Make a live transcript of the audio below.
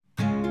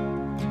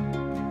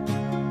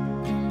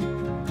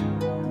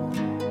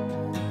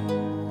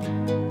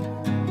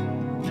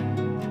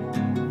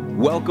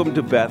Welcome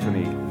to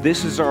Bethany.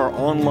 This is our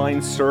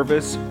online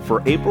service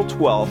for April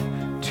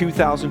 12th,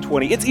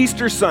 2020. It's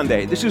Easter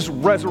Sunday. This is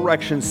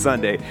Resurrection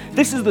Sunday.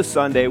 This is the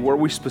Sunday where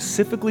we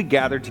specifically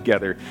gather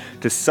together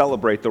to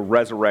celebrate the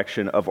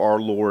resurrection of our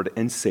Lord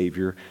and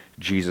Savior,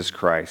 Jesus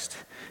Christ.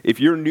 If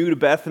you're new to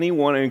Bethany, I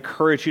want to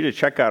encourage you to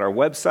check out our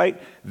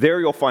website. There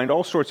you'll find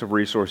all sorts of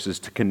resources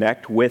to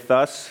connect with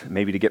us,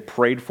 maybe to get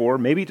prayed for,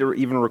 maybe to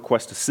even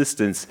request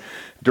assistance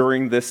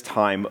during this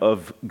time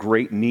of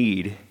great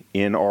need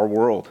in our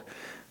world.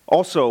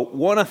 Also,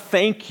 want to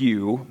thank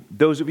you,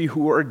 those of you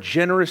who are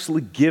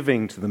generously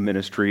giving to the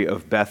ministry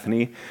of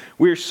Bethany.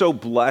 We are so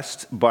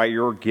blessed by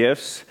your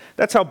gifts.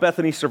 That's how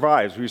Bethany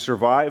survives. We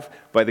survive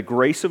by the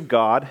grace of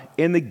God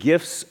and the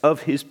gifts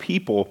of His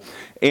people.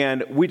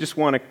 And we just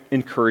want to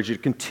encourage you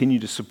to continue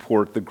to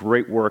support the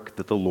great work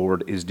that the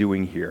Lord is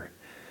doing here.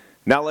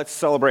 Now let's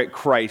celebrate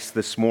Christ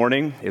this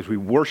morning as we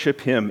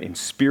worship Him in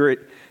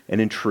spirit and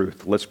in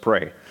truth. Let's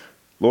pray.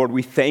 Lord,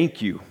 we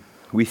thank you.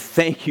 We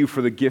thank you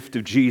for the gift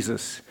of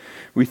Jesus.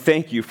 We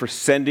thank you for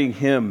sending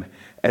Him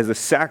as a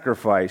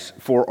sacrifice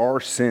for our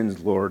sins,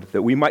 Lord,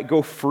 that we might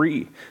go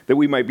free, that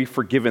we might be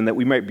forgiven, that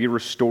we might be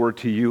restored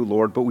to you,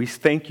 Lord. But we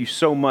thank you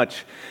so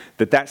much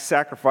that that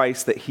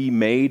sacrifice that He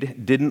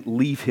made didn't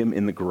leave Him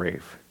in the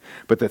grave,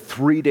 but that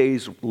 3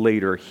 days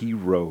later He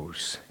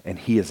rose and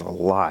He is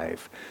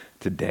alive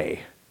today.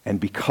 And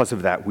because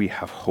of that, we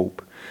have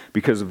hope.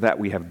 Because of that,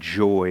 we have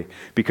joy.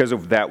 Because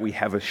of that, we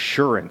have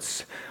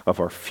assurance of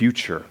our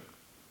future.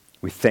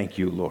 We thank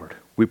you, Lord.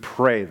 We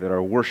pray that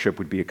our worship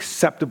would be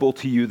acceptable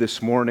to you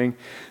this morning,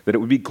 that it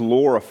would be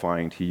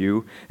glorifying to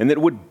you, and that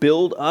it would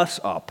build us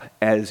up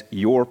as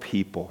your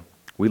people.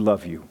 We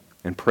love you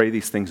and pray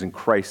these things in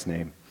Christ's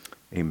name.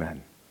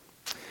 Amen.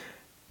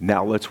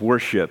 Now let's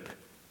worship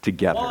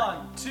together.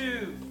 1,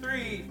 2,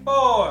 3,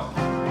 4.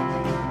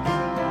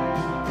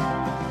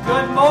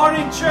 Good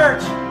morning,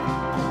 church.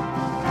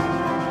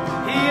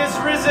 He is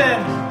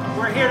risen.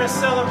 We're here to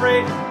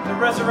celebrate the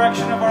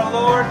resurrection of our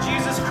Lord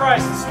Jesus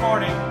Christ this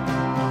morning.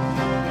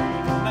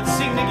 Let's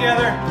sing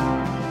together.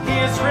 He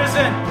is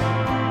risen.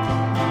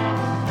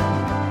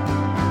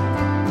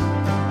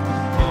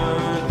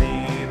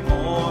 Early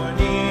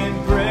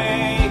morning,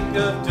 break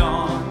of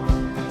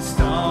dawn,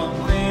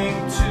 stumbling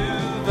to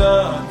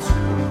the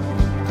tomb,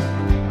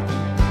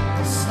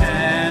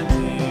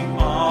 standing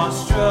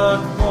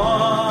awestruck,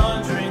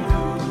 wondering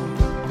who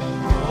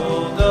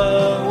rolled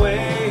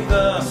away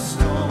the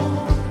stone.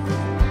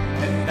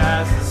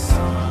 As the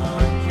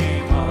sun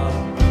came up,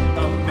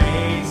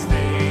 amazed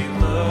they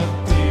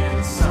looked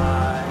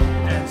inside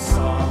and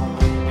saw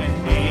an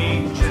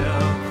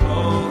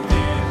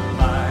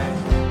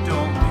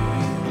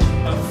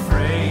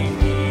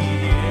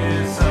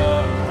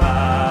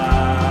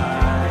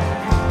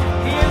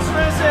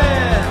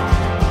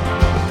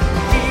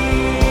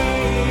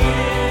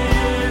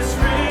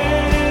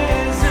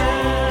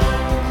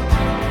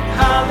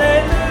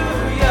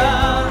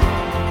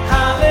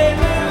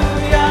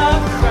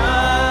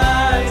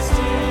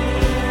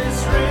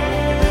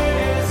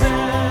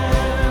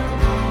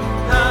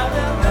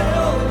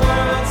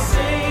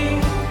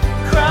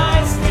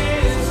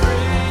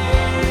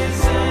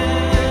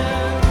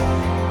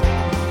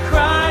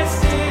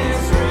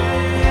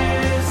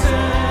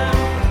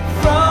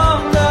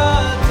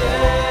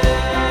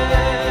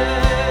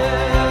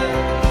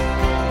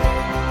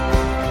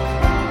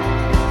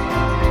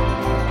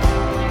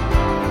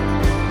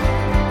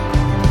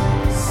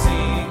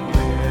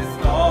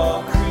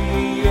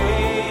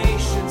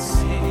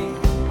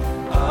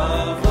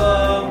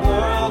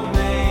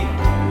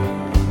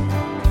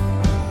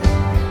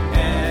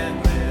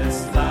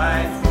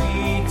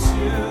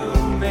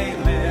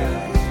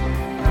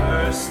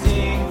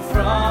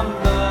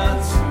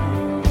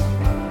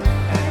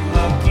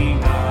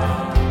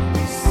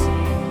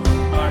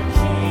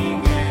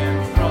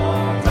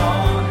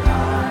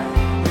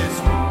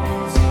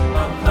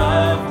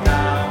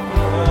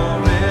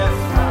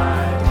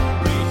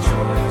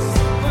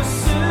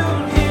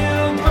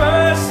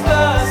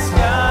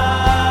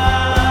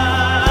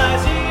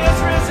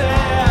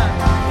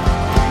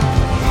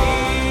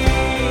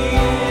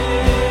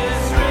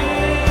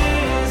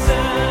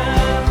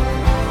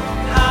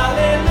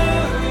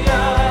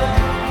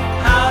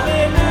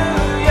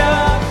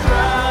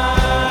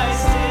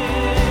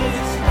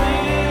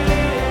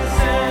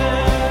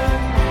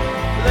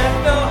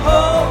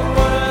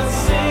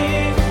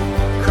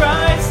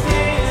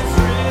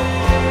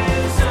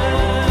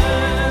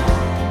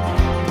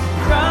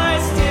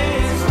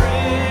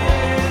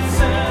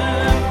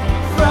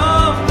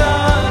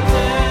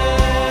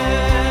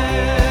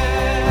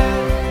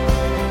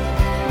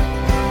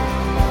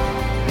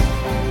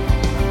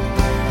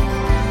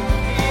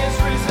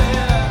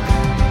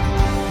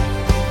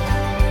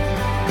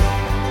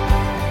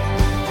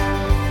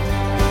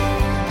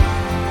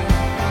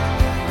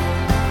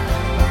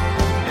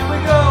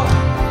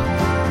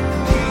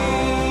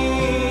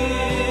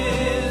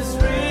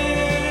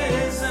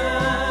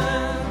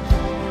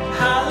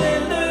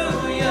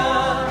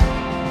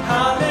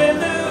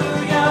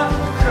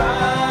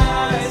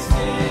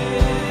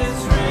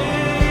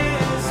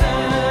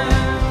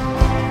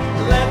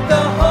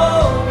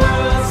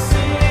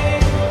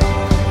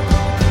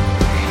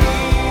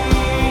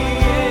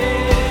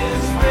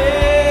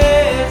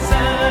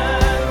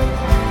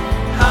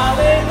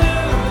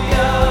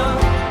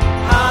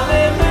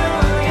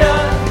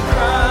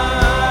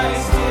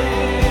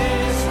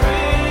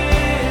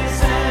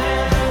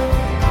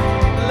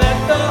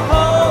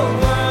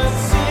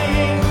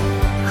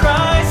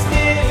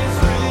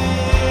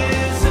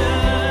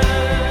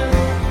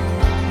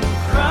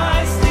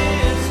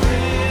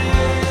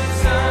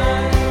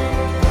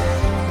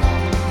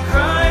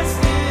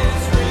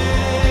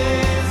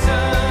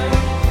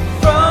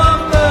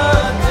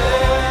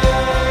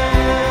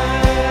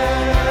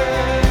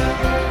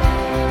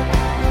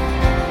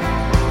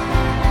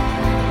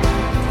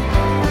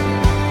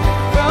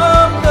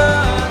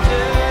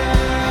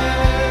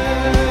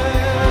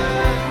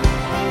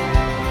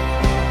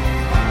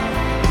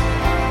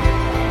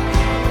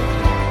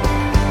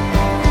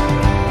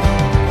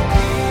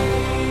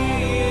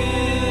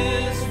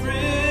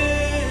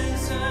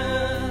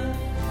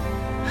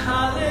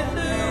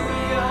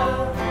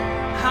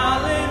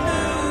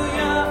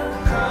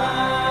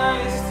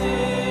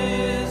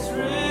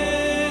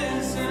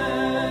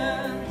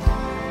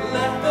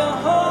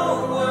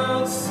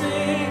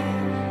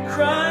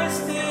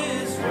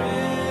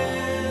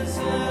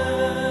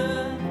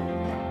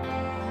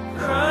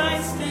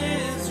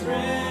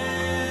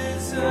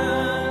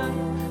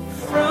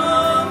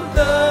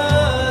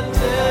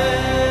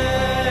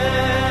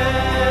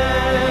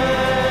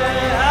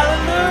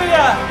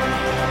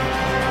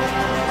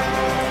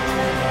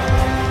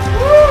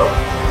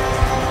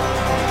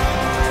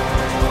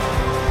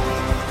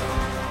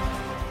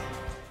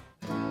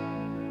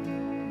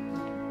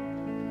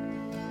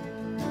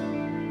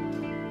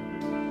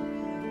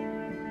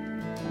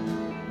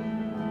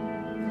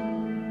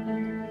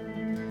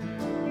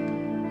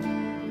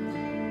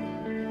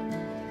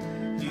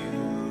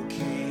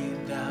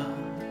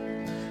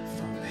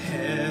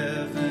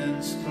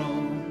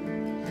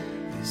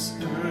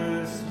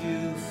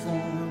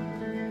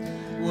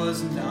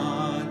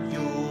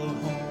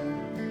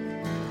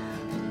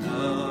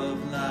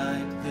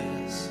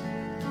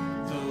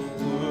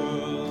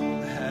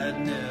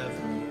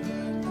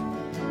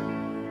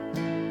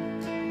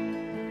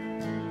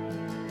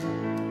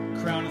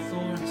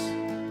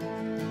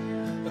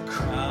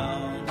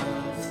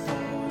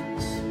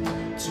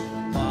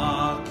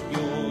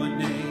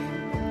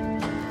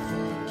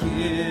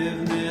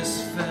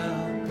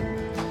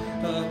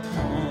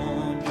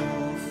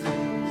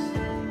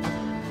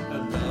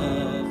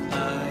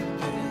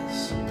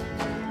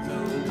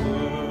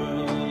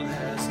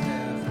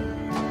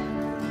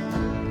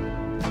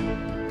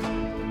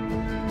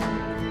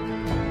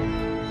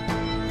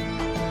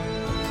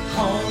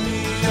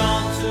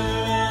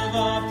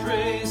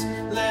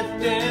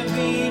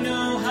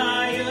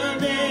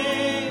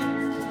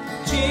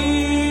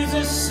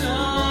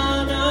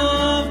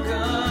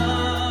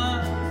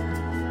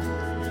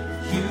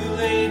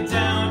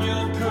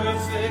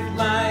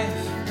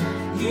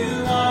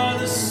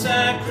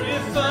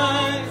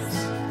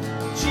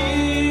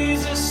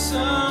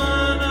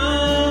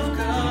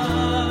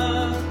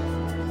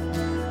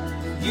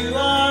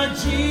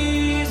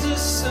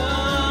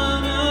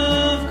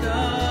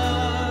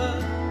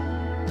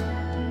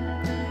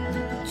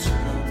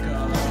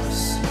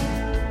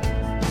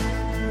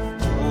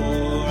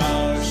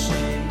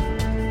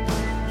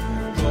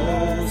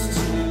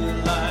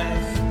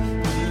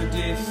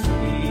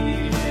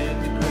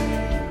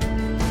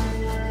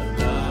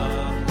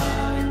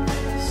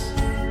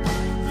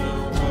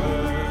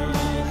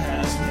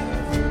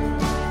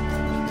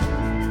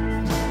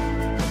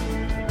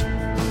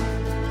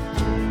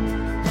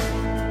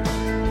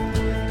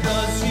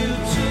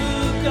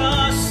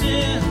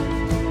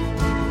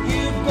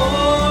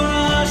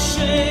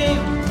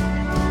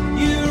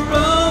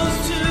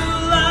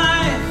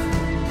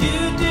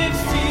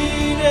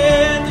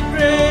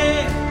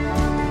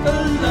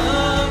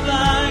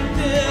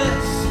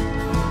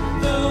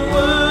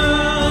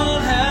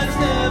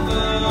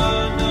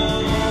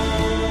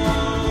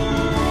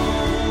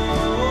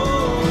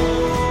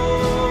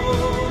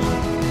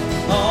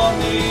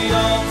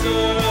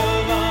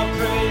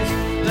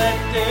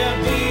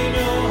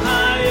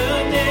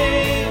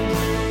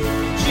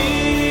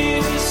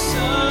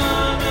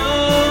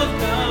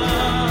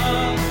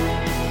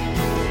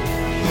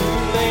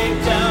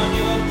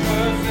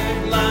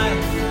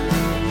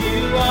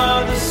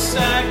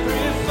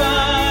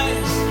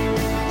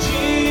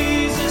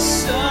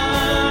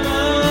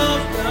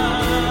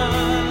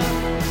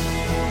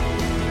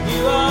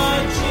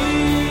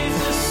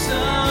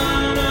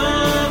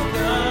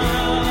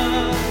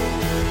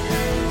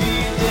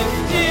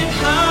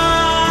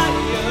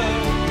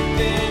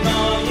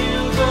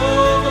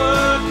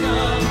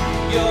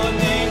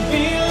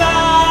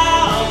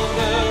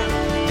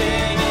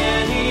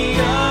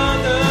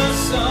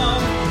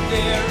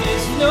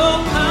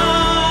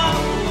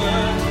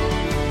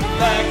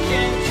that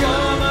can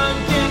come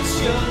against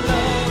your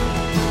love.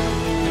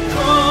 The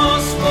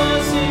cross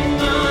was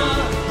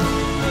enough.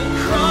 The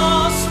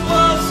cross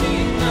was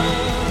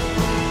enough.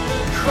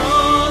 The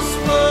cross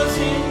was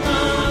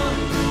enough.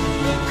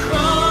 The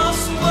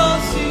cross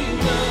was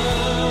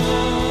enough.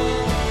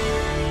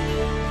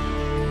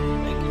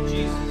 Thank you,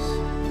 Jesus.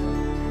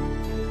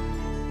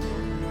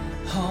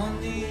 On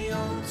the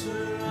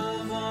altar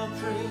of our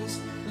praise,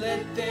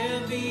 let there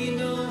be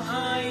no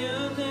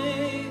higher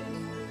name.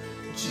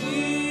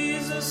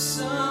 Jesus,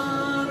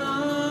 Son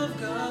of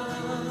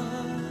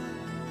God.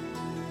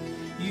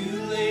 You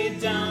laid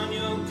down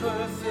your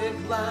perfect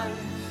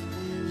life.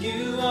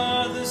 You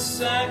are the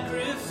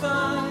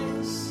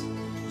sacrifice.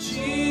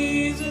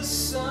 Jesus,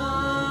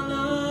 Son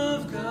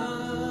of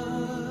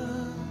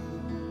God.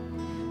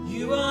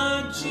 You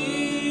are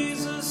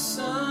Jesus,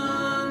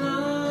 Son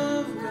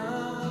of God.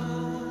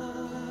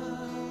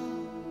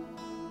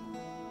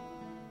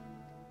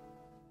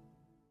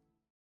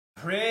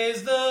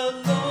 Praise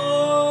the Lord.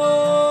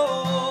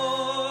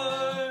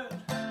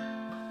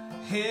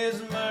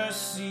 His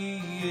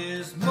mercy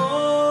is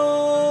more.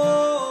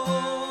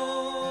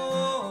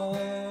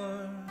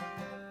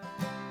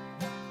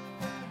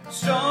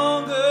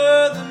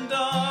 Stronger than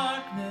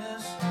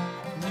darkness,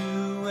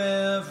 new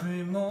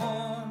every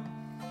morn.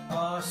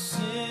 Our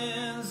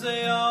sins,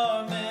 they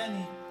are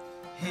many.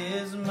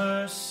 His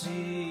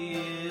mercy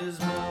is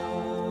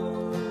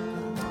more.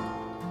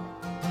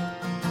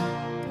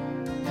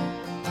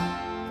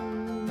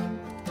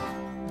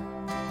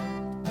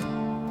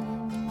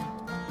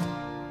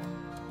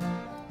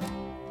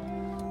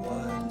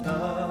 What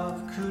love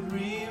could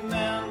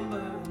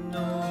remember,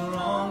 no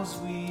wrongs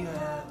we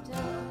have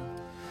done.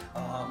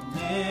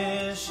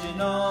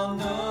 Omniscient,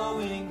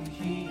 all-knowing,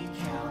 He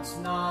counts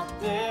not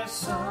their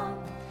sum.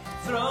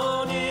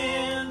 Thrown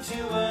into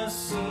a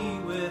sea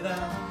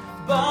without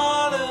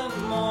bottom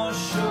or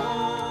shore.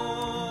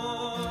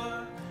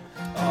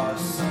 Our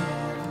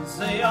sins,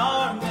 they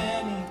are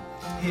many.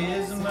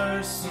 His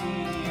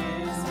mercy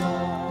is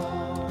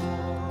more.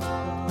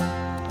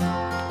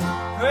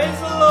 Praise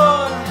the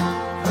Lord.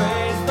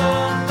 Praise the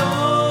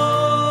Lord.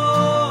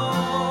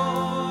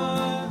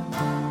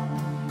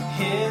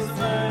 His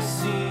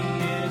mercy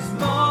is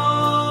more.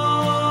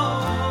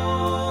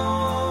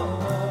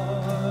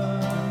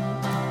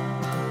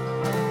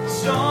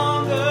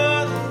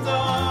 Stronger than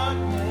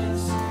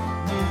darkness,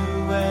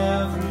 new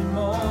every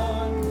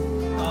morn.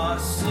 Our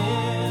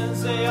sins,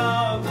 they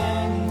are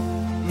many.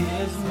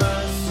 His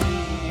mercy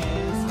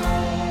is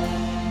more.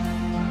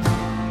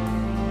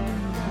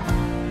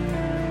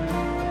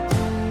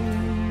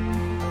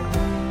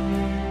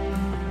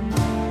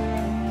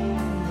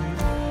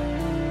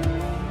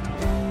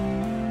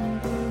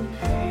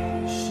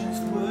 Patience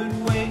would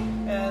wait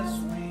as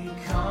we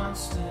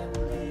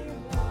constantly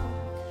walk.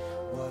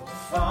 What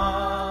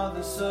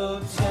Father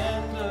so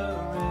tender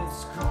is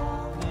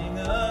calling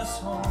us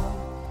home.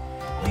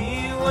 He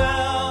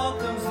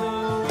welcomes the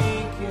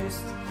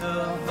weakest, the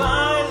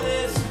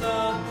vilest,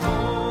 the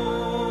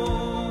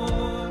poor.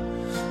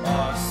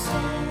 Our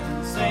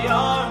sins, they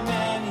are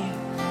many.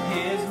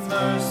 His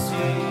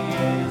mercy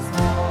is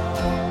more.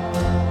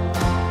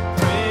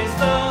 Praise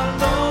the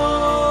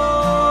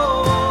Lord.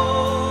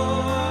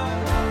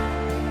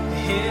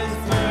 His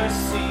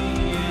mercy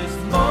is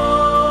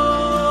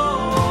more.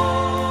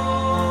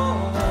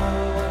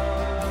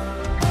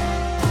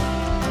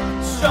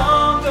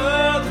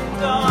 Stronger than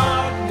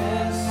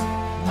darkness,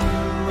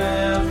 new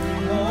every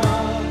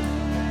morn.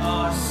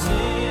 Our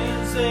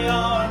sins, they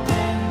are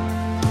many.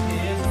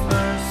 His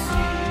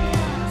mercy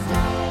is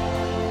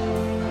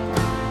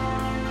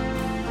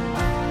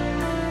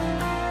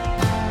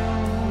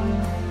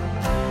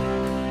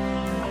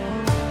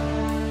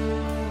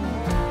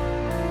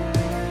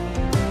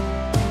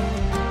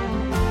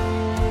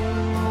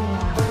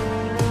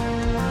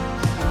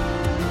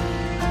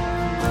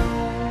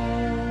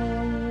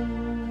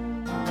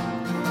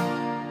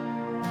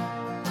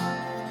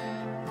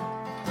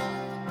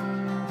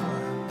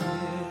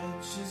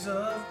riches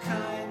of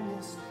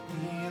kindness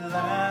He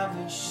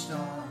lavished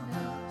on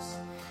us.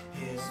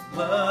 His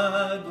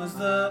blood was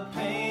the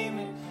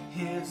payment,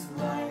 His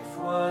life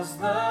was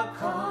the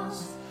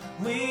cost.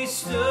 We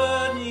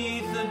stood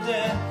neath the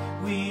debt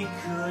we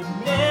could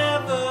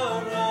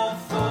never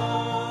afford.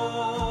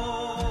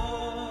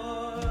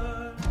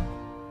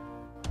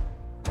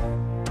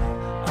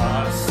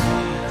 Our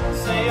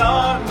sins, they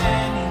are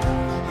many.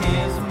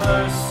 His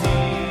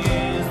mercy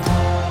is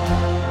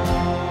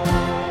more.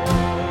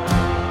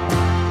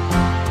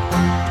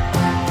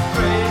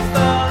 Praise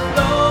the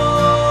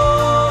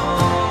Lord.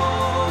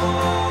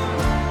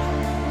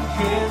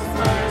 His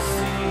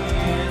mercy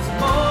is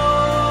more.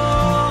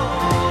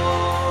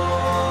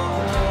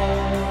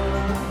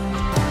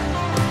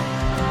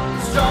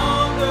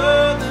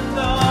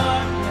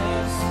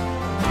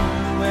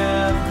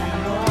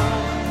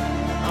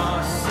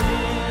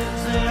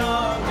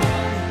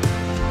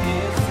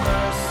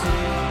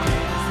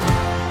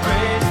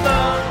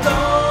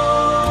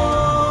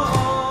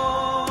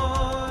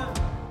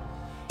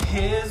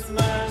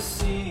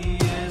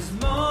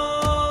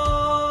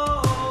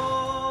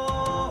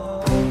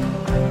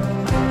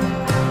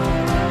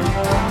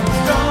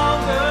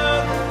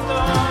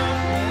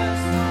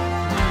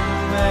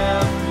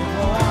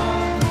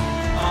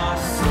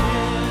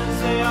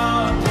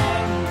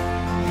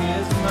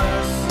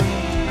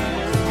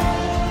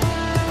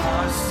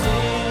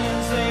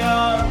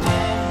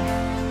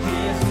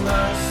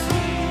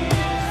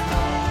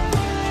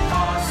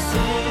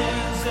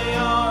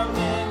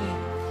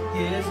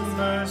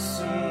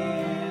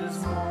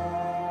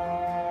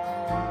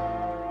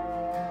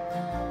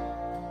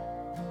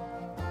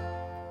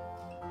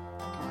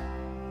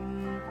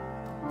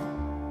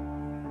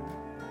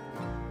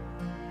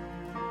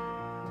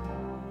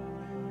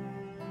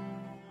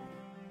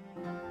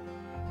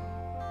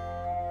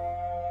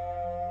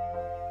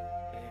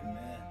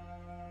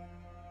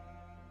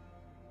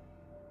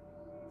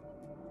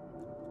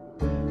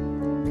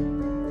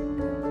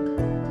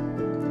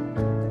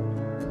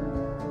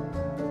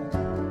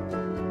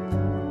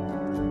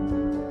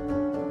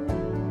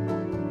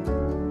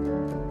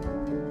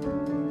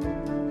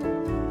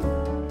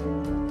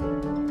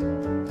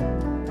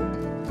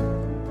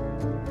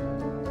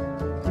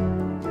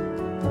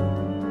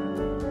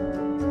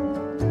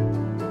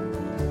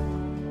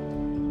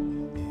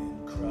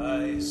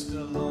 Christ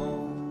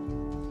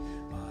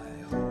alone, my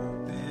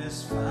hope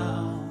is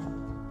found.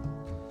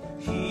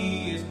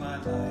 He is my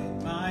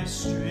light, my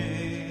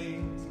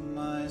strength,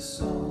 my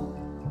song.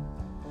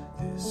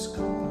 This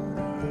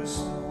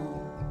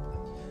cornerstone,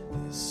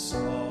 this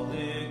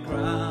solid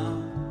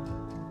ground,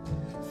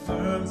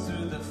 firm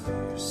through the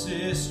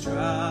fiercest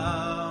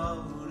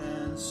drought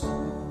and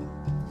storm.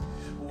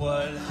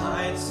 What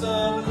heights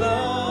of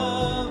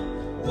love,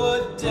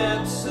 what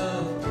depths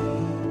of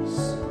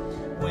peace,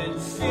 when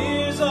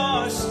fears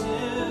are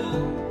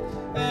still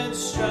and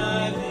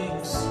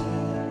striving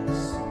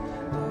cease.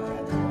 My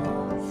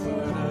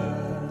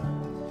comforter,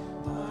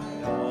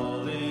 my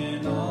all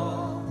in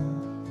all,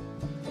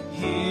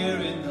 here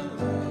in the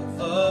love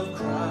of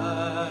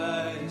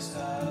Christ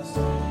I'll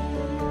stand.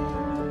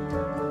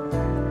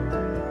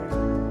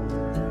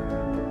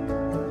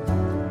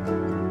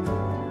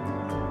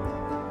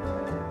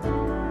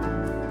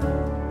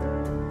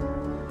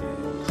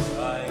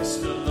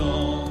 Christ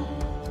alone,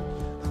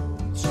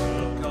 who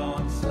took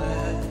on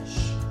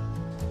flesh,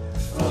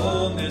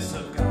 fullness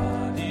of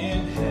God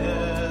in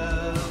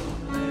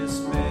helpless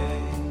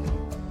babe,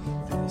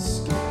 this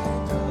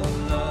gift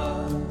of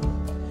love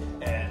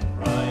and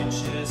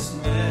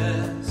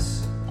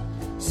righteousness,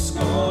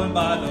 scorned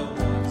by the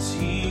ones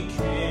he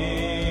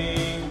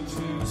came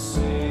to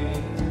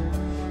save,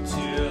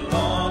 till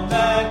on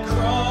that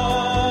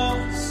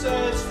cross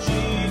as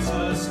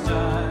Jesus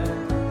died,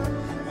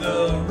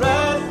 the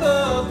wrath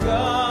of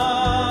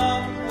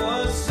God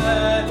was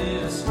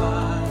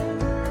satisfied.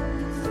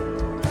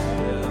 For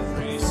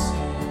every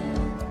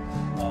sin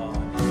on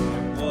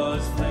him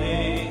was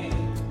laid.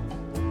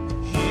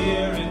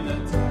 Here in the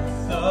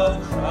death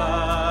of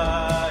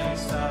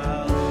Christ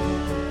I'll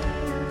live.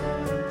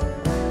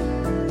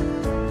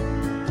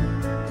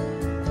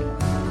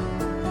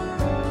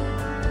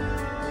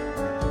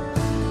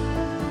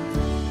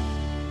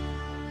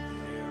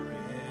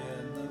 There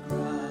in the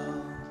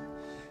ground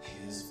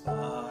his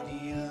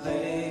body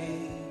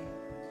lay,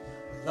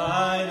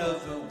 light of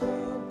the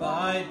world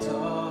by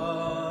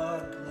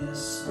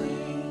darkness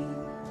slain,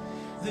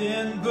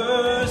 then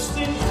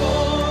bursting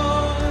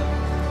forth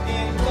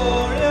in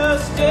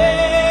glorious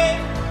day,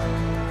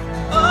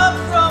 up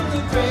from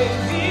the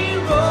grave he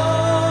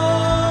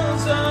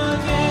rose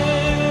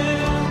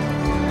again,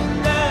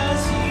 and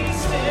as he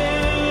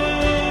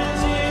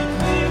stands in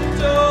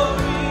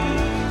victory,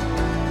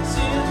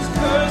 sin's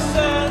curse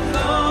had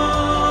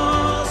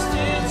lost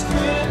its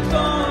grip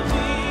on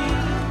me.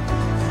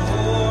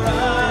 For I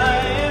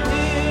am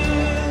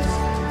his,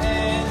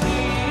 and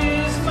he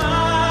is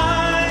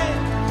mine,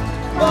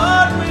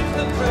 bought with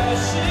the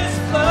precious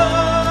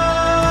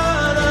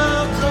blood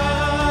of Christ.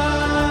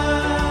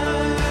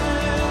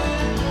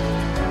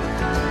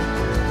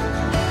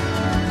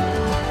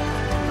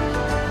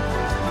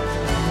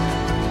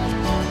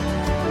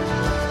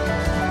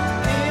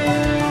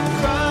 In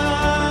Christ.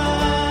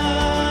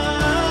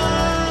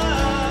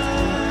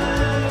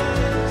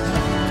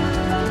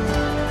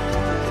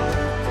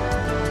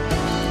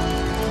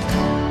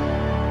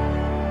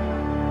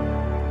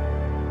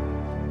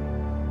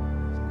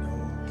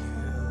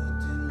 No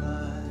guilt in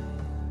life,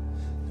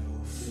 no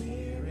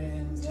fear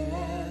in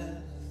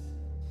death.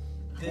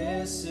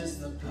 This is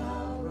the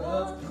power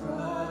of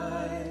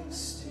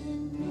Christ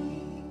in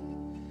me.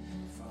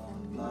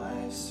 From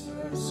life's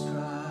first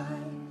cry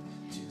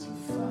to the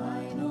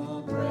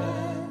final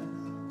breath,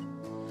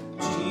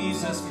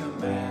 Jesus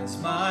commands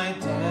my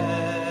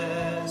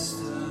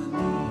destiny.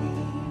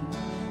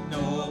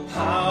 No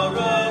power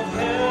of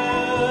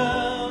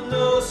hell,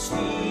 no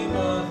scheme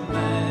of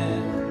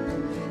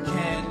man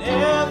can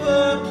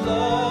ever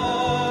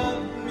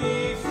pluck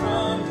me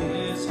from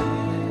his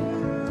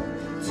hand,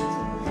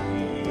 till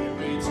he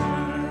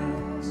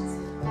returns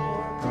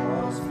or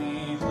calls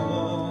me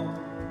home.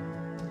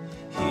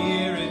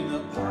 Here in the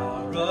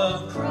power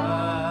of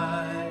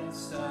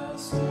Christ I'll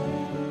stand.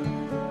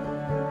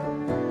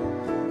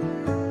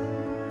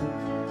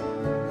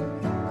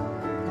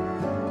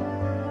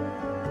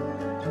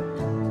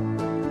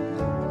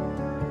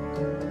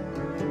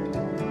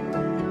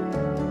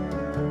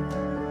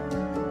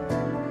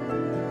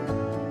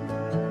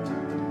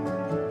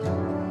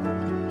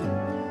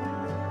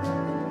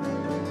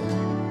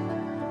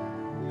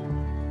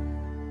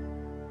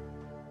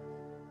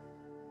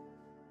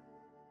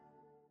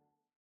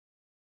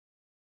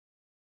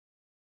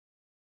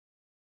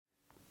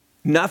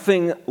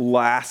 Nothing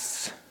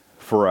lasts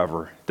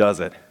forever, does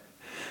it?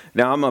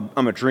 Now,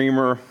 I'm a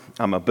dreamer,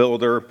 I'm a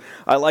builder.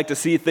 I like to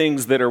see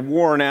things that are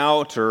worn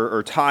out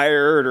or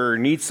tired or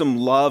need some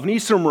love, need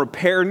some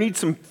repair, need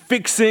some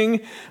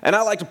fixing, and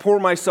I like to pour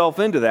myself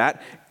into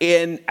that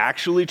and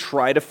actually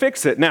try to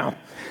fix it. Now,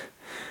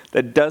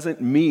 that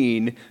doesn't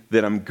mean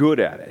that I'm good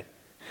at it.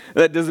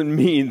 That doesn't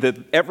mean that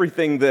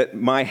everything that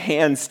my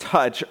hands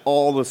touch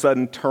all of a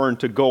sudden turn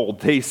to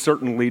gold. They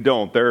certainly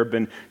don't. There have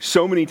been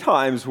so many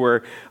times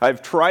where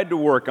I've tried to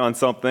work on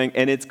something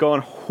and it's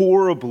gone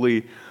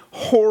horribly,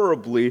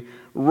 horribly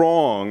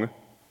wrong,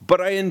 but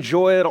I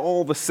enjoy it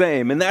all the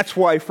same. And that's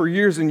why for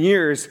years and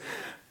years,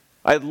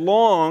 I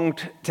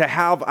longed to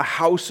have a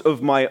house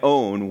of my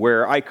own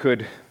where I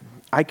could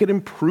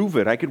improve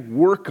it, I could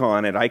work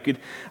on it, I could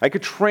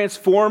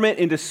transform it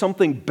into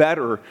something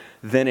better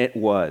than it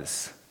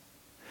was.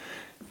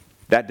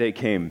 That day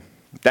came.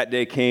 That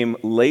day came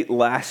late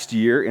last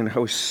year, and I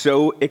was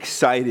so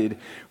excited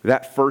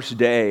that first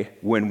day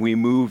when we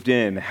moved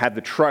in, had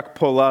the truck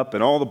pull up,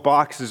 and all the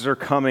boxes are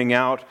coming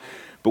out.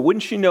 But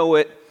wouldn't you know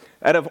it,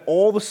 out of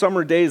all the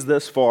summer days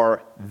thus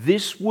far,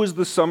 this was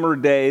the summer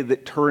day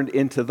that turned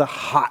into the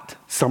hot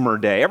summer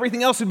day.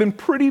 Everything else had been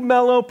pretty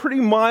mellow, pretty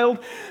mild,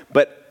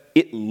 but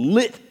it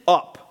lit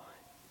up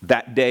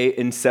that day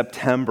in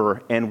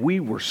September, and we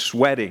were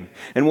sweating.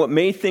 And what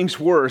made things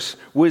worse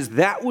was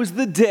that was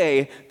the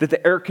day that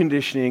the air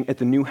conditioning at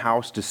the new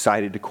house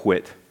decided to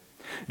quit.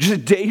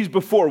 Just days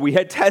before, we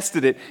had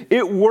tested it.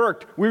 It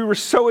worked. We were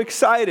so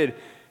excited.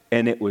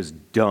 And it was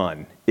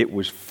done. It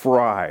was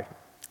fried.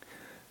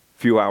 A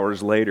few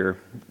hours later,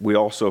 we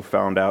also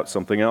found out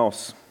something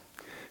else.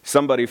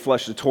 Somebody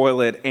flushed the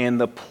toilet, and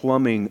the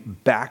plumbing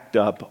backed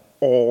up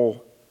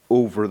all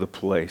over the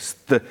place.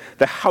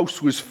 The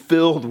house was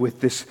filled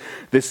with this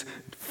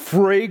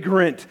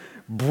fragrant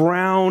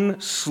brown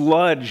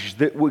sludge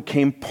that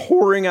came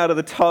pouring out of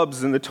the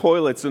tubs and the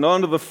toilets and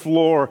onto the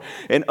floor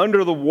and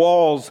under the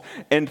walls,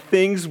 and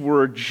things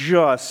were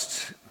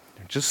just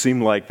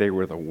seemed like they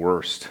were the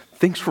worst.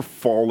 Things were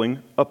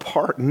falling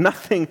apart.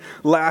 Nothing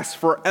lasts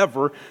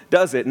forever,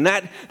 does it? And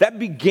that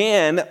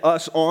began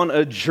us on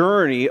a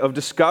journey of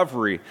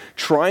discovery,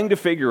 trying to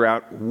figure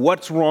out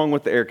what's wrong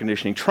with the air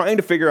conditioning, trying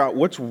to figure out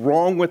what's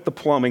wrong with the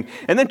plumbing,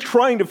 and then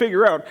trying to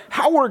figure out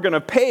how we're going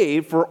to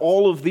pay for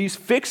all of these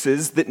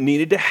fixes that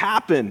needed to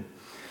happen.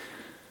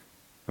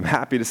 I'm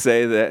happy to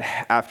say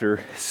that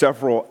after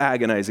several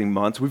agonizing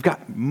months, we've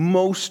got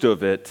most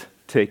of it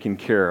taken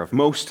care of.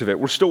 Most of it.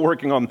 We're still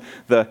working on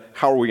the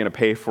how are we going to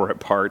pay for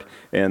it part,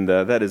 and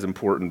that is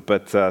important.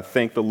 But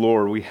thank the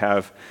Lord we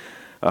have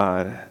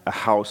a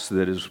house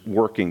that is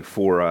working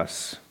for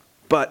us.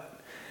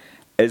 But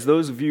as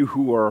those of you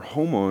who are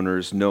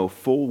homeowners know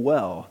full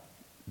well,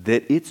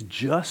 that it's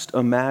just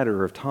a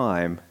matter of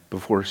time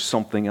before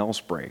something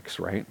else breaks,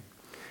 right?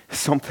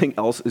 Something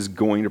else is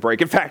going to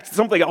break. In fact,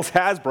 something else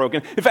has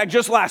broken. In fact,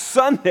 just last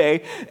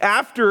Sunday,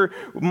 after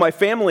my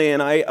family and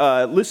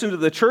I listened to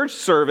the church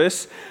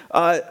service,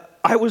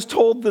 I was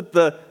told that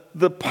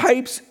the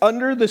pipes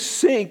under the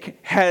sink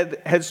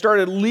had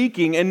started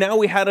leaking, and now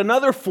we had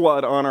another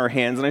flood on our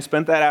hands. And I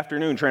spent that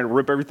afternoon trying to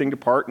rip everything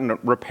apart and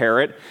repair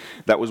it.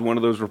 That was one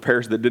of those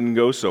repairs that didn't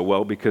go so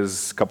well,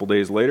 because a couple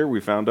days later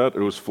we found out it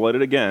was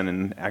flooded again.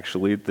 And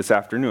actually this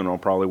afternoon I'll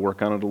probably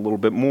work on it a little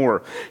bit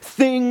more.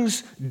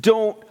 Things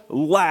don't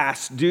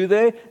last, do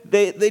they?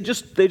 They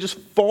just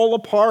fall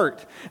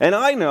apart. And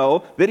I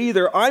know that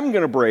either I'm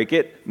going to break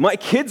it, my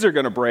kids are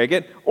going to break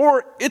it,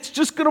 or it's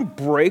just going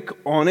to break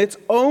on its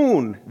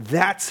own.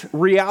 That's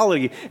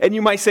reality. And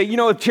you might say,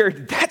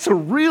 Jared, that's a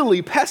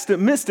really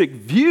pessimistic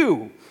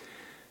view.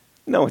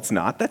 No, it's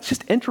not. That's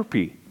just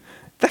entropy.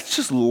 That's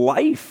just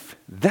life.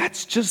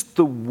 That's just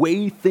the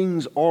way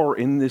things are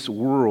in this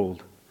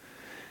world.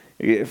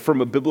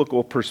 From a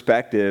biblical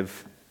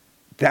perspective,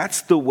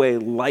 that's the way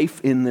life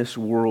in this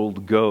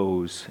world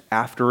goes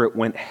after it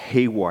went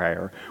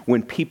haywire,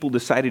 when people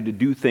decided to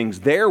do things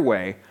their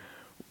way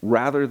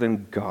rather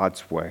than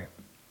God's way.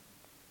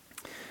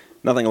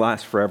 Nothing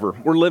lasts forever.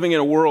 We're living in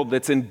a world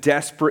that's in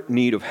desperate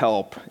need of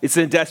help. It's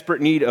in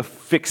desperate need of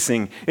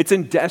fixing. It's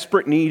in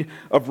desperate need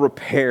of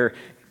repair.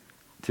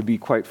 To be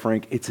quite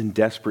frank, it's in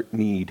desperate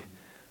need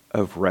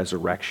of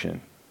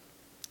resurrection.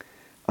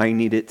 I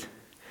need it.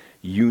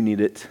 You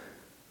need it.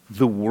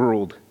 The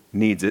world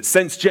needs it.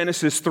 Since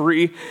Genesis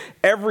 3,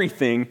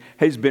 everything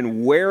has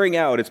been wearing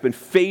out. It's been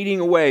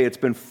fading away. It's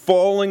been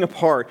falling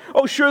apart.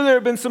 Oh, sure, there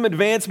have been some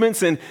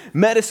advancements in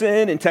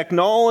medicine and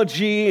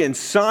technology and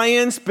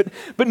science, but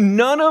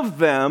none of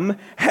them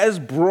has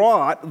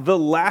brought the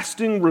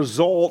lasting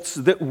results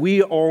that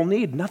we all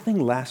need. Nothing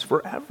lasts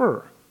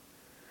forever.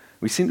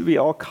 We seem to be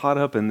all caught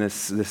up in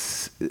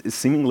this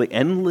seemingly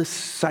endless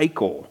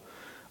cycle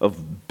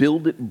of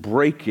build it,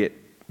 break it,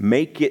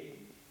 make it,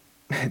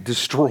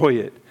 destroy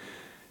it.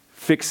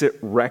 Fix it,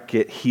 wreck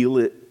it, heal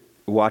it,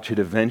 watch it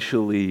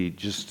eventually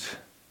just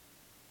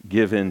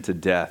give in to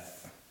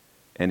death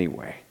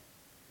anyway.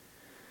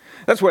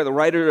 That's why the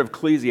writer of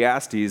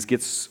Ecclesiastes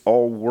gets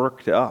all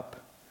worked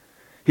up.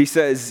 He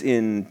says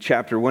in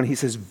chapter 1, he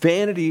says,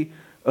 vanity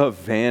of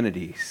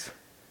vanities.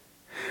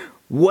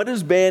 What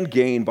does man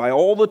gain by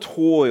all the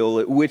toil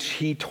at which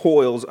he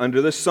toils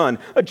under the sun?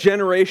 A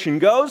generation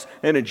goes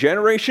and a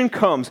generation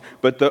comes,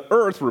 but the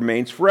earth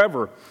remains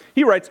forever.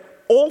 He writes,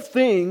 all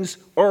things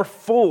are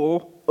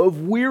full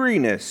of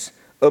weariness.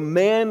 A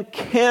man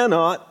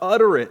cannot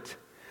utter it.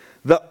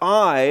 The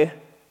eye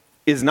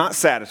is not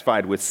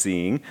satisfied with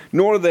seeing,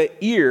 nor the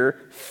ear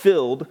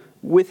filled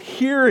with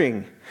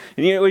hearing.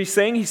 And you know what he's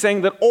saying? He's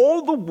saying that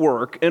all the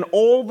work and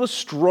all the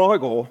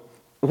struggle,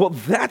 well,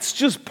 that's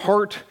just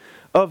part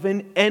of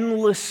an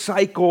endless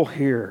cycle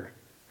here.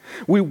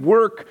 We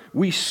work,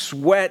 we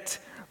sweat,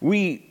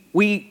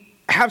 we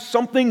have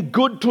something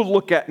good to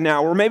look at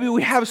now, or maybe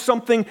we have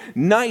something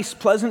nice,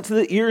 pleasant to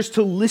the ears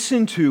to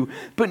listen to,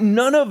 but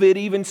none of it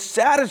even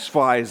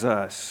satisfies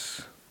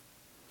us.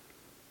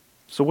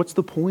 So what's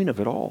the point of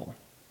it all?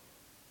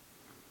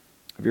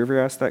 Have you ever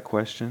asked that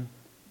question?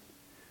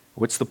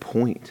 What's the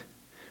point?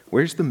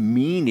 Where's the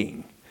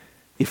meaning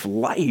if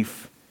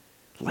life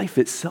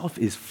itself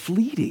is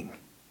fleeting?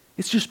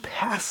 It's just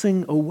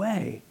passing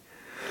away.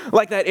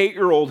 Like that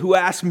 8-year-old who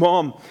asked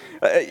mom,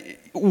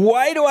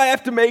 why do I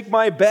have to make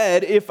my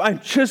bed if I'm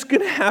just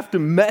going to have to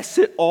mess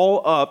it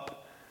all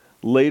up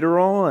later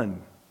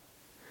on?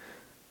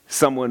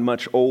 Someone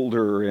much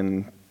older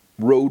and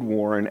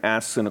road-worn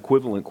asks an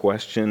equivalent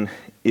question,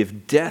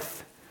 if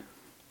death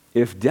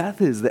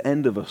is the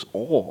end of us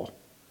all,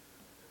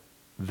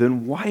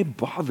 then why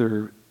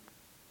bother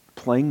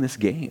playing this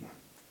game?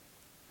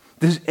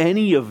 Does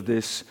any of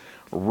this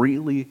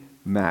really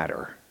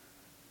matter?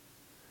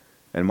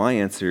 And my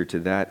answer to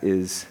that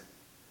is,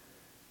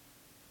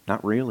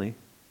 not really.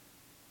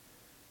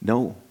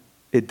 No,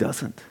 it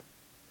doesn't.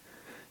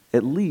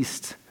 At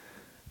least,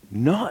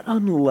 not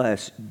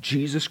unless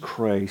Jesus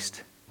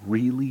Christ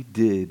really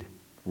did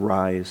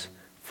rise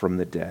from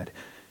the dead.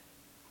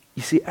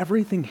 You see,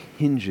 everything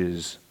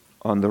hinges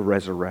on the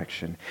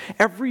resurrection.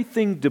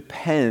 Everything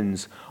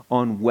depends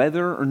on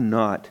whether or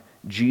not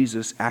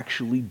Jesus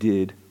actually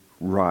did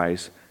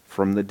rise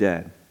from the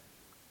dead.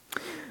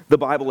 The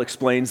Bible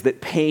explains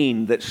that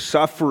pain, that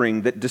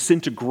suffering, that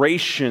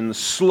disintegration,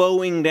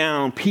 slowing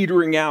down,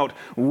 petering out,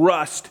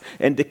 rust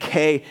and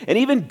decay, and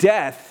even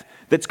death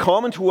that's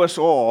common to us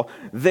all,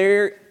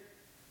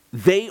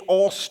 they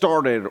all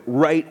started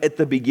right at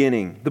the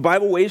beginning. The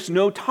Bible wastes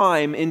no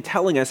time in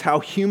telling us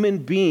how human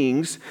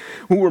beings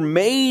who were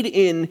made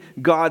in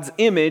God's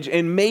image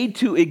and made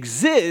to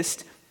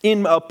exist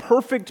in a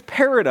perfect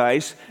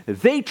paradise,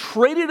 they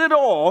traded it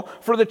all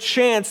for the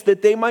chance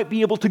that they might be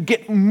able to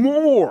get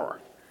more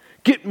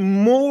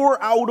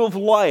out of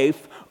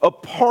life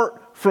apart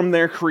from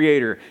their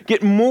Creator.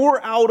 Get more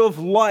out of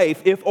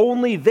life if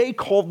only they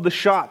called the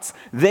shots.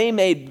 They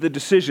made the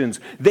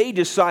decisions. They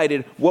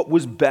decided what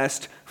was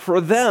best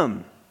for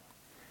them.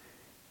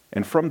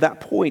 And from that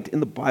point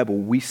in the Bible,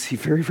 we see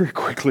very, very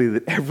quickly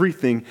that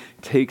everything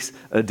takes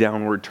a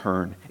downward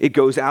turn. It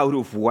goes out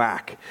of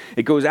whack.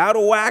 It goes out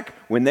of whack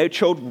when they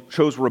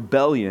chose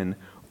rebellion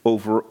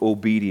over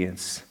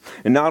obedience.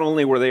 And not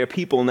only were they a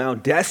people now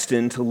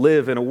destined to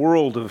live in a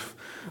world of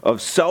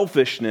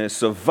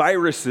selfishness, of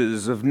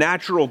viruses, of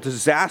natural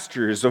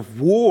disasters, of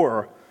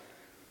war,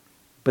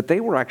 but they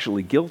were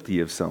actually guilty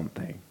of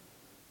something.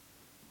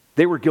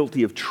 They were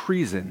guilty of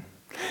treason.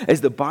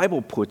 As the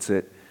Bible puts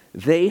it,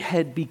 they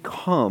had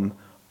become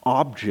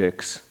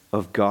objects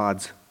of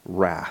God's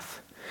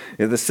wrath.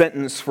 The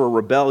sentence for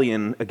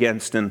rebellion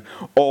against an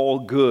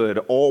all-good,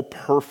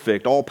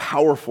 all-perfect,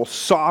 all-powerful,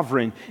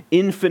 sovereign,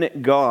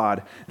 infinite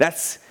God,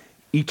 that's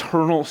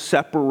eternal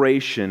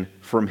separation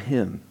from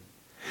Him.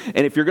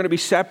 And if you're going to be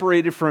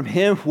separated from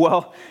Him,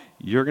 well,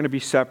 you're going to be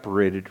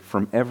separated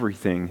from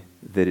everything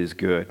that is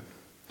good.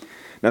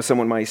 Now,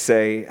 someone might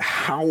say,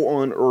 how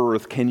on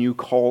earth can you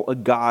call a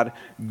God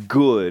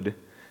good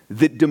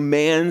that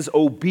demands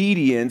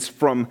obedience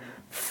from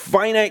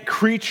finite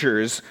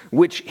creatures,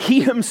 which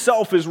He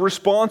Himself is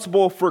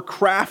responsible for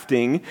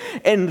crafting,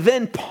 and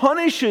then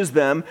punishes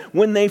them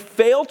when they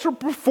fail to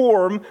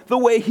perform the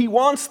way He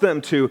wants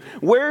them to?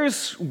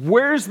 Where's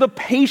the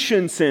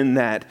patience in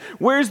that?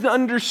 Where's the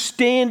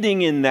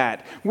understanding in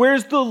that?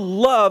 Where's the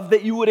love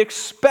that you would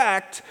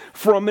expect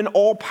from an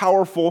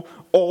all-powerful,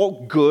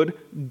 all-good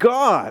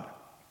God?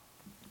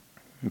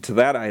 And to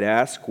that I'd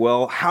ask,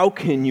 well, how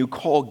can you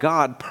call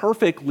God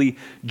perfectly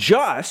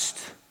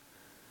just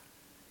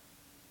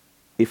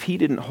if He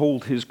didn't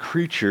hold His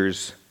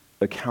creatures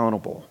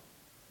accountable?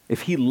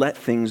 If He let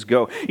things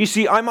go? You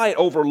see, I might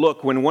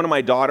overlook when one of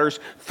my daughters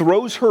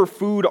throws her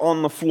food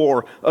on the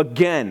floor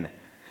again,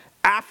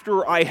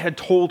 after I had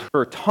told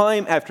her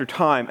time after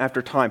time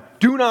after time,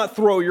 do not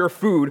throw your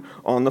food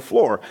on the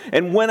floor.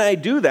 And when I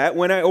do that,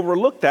 when I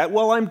overlook that,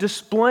 well, I'm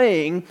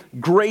displaying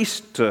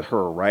grace to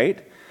her,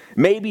 right?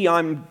 Maybe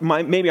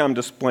I'm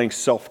displaying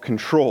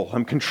self-control.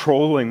 I'm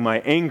controlling my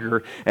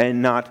anger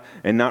and not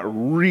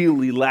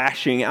really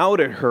lashing out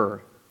at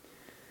her.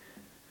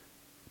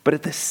 But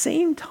at the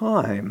same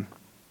time,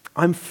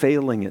 I'm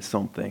failing at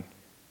something.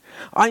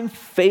 I'm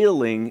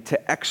failing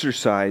to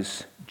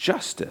exercise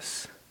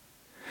justice.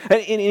 And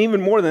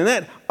even more than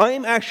that,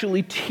 I'm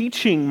actually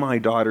teaching my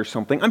daughter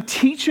something. I'm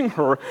teaching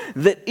her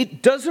that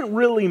it doesn't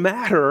really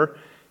matter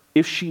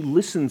if she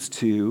listens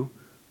to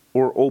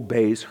or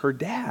obeys her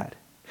dad.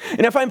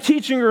 And if I'm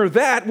teaching her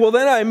that, well,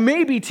 then I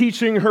may be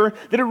teaching her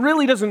that it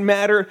really doesn't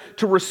matter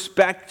to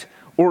respect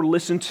or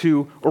listen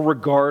to or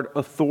regard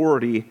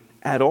authority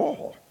at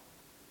all.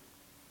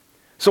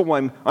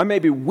 So I may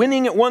be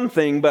winning at one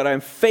thing, but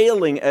I'm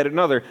failing at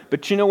another.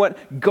 But you know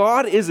what?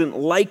 God isn't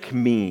like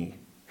me.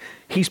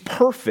 He's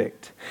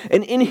perfect.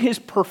 And in his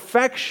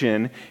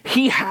perfection,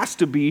 he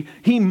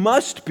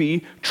must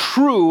be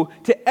true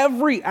to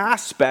every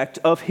aspect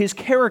of his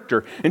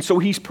character. And so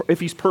if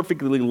he's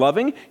perfectly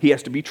loving, he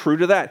has to be true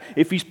to that.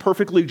 If he's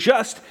perfectly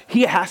just,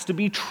 he has to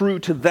be true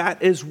to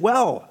that as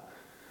well.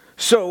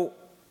 So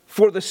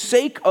for the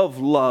sake of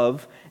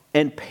love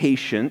and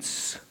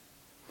patience,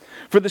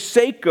 for the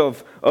sake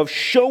of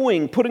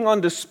putting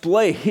on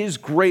display his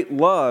great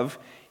love,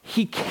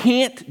 he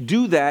can't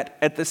do that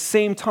at the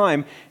same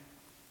time,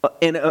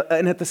 and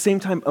at the same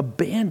time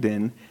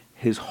abandon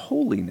his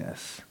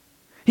holiness.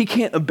 He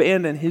can't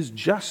abandon his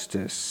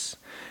justice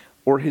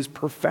or his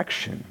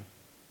perfection.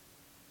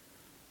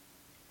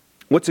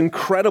 What's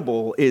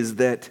incredible is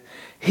that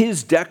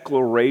his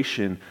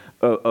declaration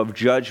of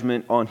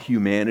judgment on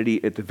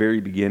humanity at the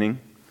very beginning,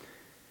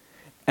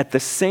 at the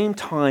same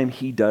time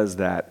he does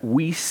that,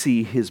 we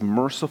see his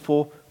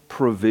merciful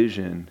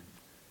provision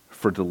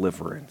for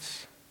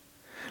deliverance.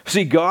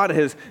 See, God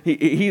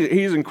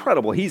he's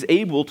incredible. He's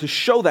able to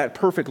show that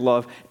perfect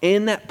love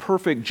and that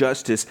perfect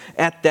justice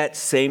at that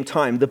same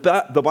time. The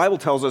Bible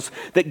tells us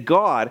that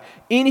God,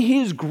 in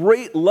his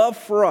great love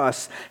for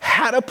us,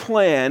 had a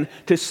plan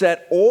to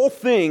set all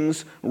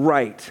things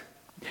right.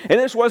 And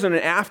this wasn't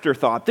an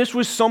afterthought. This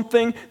was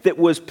something that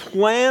was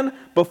planned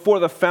before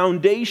the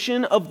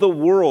foundation of the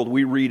world,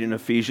 we read in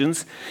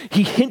Ephesians.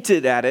 He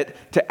hinted at it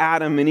to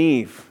Adam and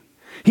Eve.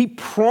 He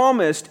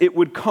promised it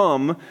would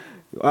come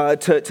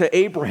to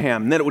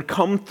Abraham, and that it would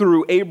come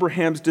through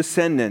Abraham's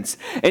descendants.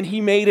 And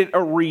he made it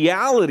a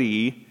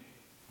reality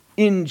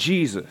in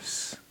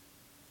Jesus.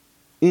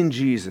 In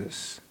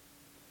Jesus.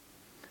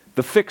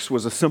 The fix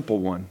was a simple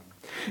one,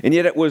 and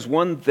yet it was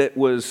one that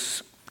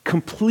was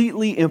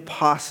completely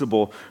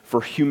impossible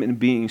for human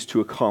beings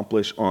to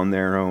accomplish on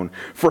their own.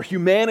 For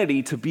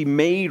humanity to be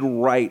made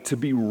right, to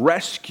be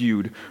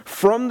rescued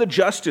from the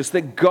justice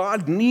that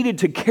God needed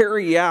to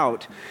carry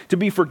out, to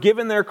be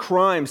forgiven their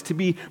crimes, to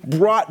be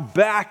brought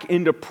back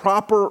into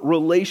proper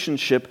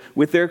relationship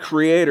with their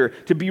Creator,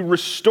 to be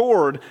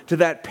restored to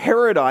that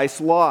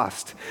paradise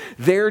lost.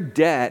 Their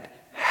debt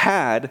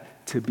had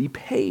to be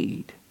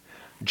paid.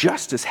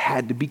 Justice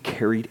had to be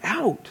carried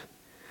out.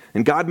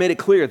 And God made it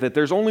clear that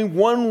there's only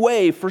one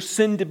way for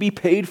sin to be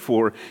paid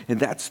for, and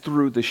that's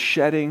through the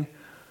shedding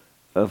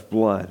of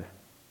blood.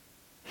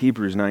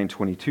 Hebrews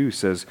 9:22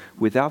 says,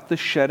 without the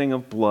shedding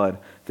of blood,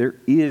 there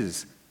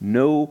is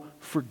no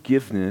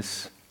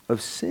forgiveness of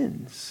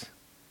sins.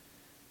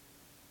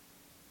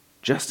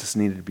 Justice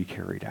needed to be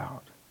carried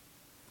out.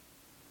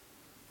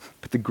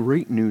 But the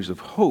great news of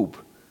hope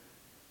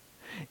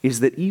is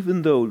that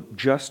even though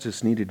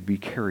justice needed to be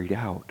carried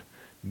out,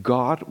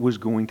 God was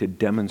going to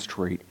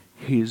demonstrate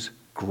his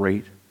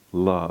great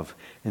love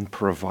and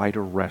provide a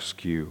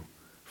rescue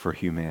for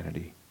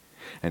humanity.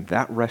 And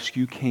that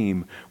rescue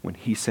came when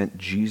he sent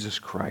Jesus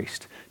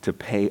Christ to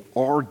pay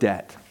our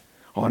debt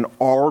on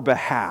our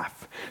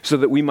behalf so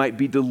that we might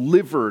be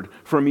delivered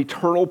from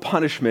eternal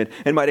punishment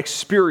and might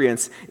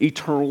experience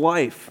eternal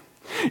life.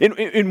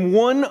 In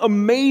one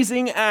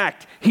amazing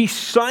act, he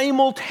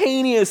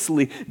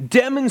simultaneously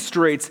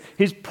demonstrates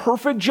his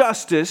perfect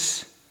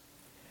justice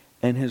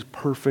and his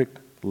perfect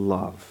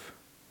love.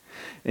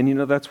 And you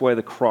know, that's why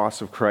the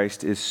cross of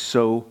Christ is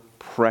so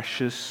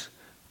precious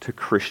to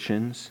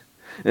Christians.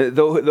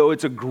 Though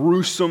it's a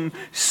gruesome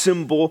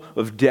symbol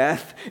of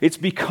death, it's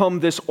become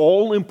this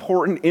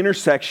all-important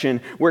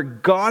intersection where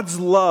God's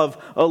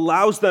love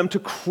allows them to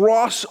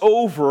cross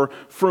over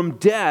from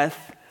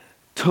death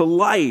to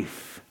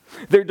life.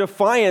 Their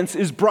defiance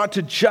is brought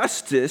to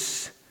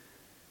justice.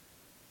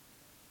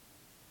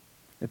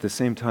 At the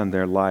same time,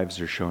 their lives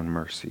are shown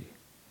mercy.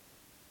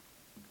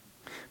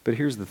 But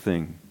here's the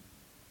thing.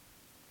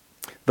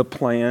 The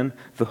plan,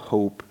 the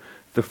hope,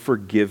 the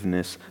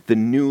forgiveness, the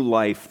new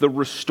life, the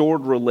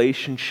restored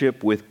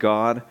relationship with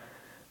God,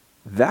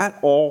 that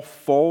all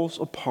falls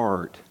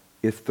apart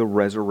if the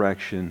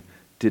resurrection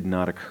did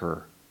not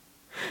occur.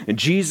 And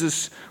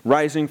Jesus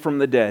rising from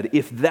the dead,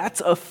 if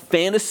that's a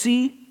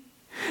fantasy,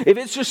 if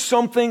it's just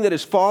something that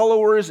his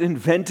followers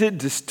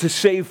invented to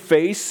save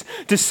face,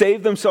 to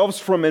save themselves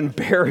from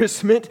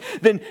embarrassment,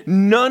 then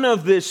none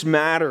of this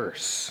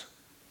matters.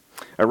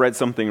 I read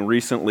something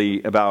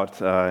recently about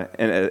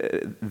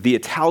the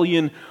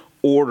Italian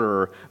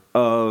order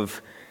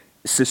of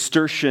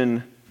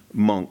Cistercian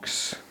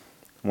monks.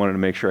 I wanted to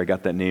make sure I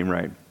got that name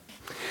right.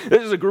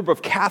 This is a group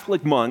of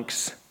Catholic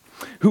monks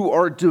who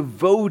are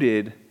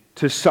devoted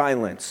to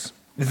silence.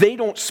 They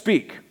don't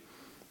speak.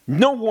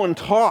 No one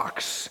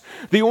talks.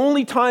 The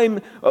only time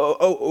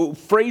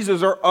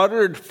phrases are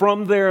uttered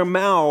from their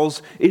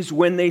mouths is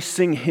when they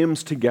sing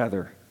hymns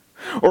together,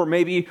 or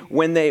maybe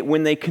when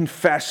they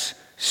confess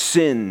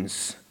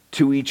sins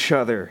to each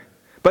other.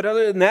 But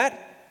other than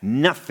that,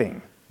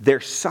 nothing.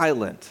 They're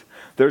silent.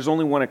 There's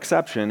only one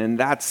exception, and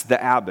that's the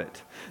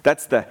abbot.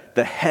 That's the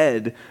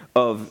head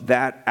of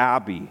that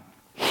abbey.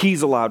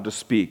 He's allowed to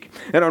speak.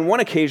 And on one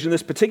occasion,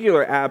 this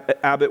particular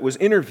abbot was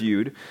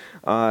interviewed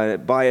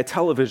by a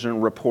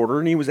television reporter,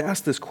 and he was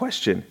asked this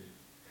question: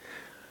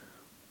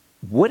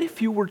 what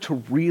if you were to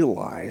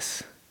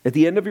realize at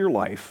the end of your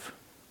life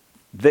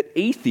that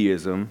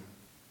atheism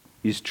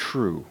is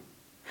true,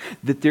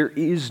 that there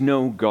is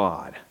no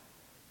God,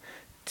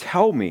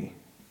 tell me,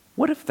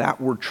 what if that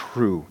were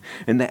true?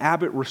 And the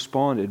abbot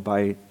responded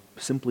by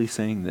simply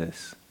saying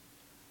this: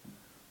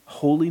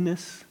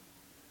 holiness,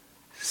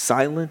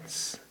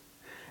 silence,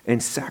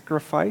 and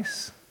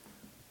sacrifice,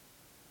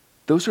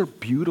 those are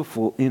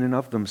beautiful in and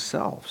of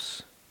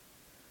themselves,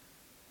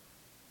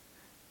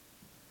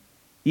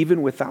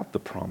 even without the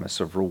promise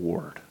of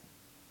reward.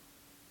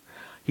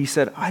 He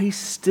said, I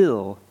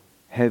still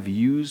have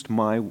used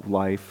my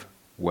life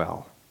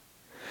well.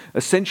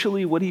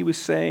 Essentially, what he was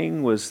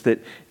saying was that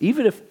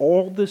even if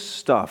all this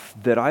stuff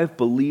that I've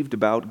believed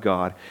about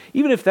God,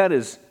 even if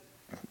that's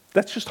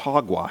just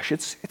hogwash,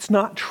 it's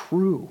not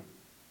true,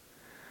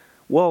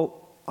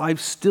 well, I've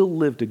still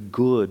lived a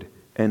good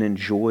and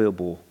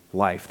enjoyable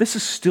life. This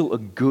is still a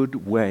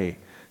good way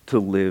to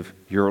live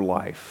your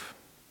life.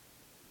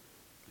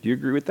 Do you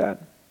agree with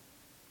that?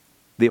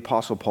 The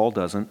Apostle Paul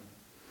doesn't.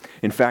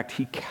 In fact,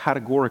 he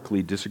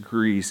categorically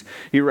disagrees.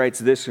 He writes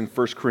this in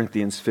 1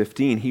 Corinthians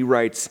 15. He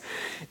writes,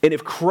 and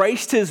if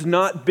Christ has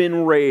not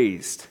been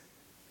raised,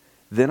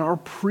 then our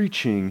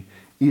preaching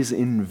is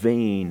in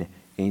vain,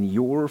 and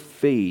your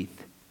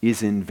faith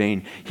is in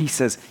vain. He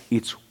says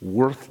it's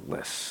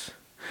worthless.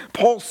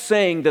 Paul's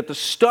saying that the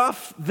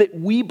stuff that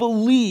we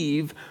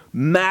believe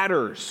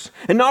matters.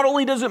 And not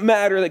only does it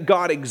matter that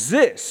God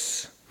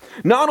exists,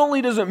 not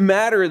only does it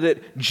matter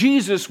that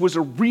Jesus was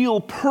a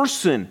real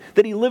person,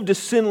 that he lived a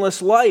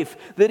sinless life,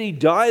 that he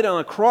died on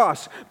a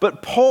cross,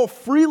 but Paul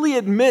freely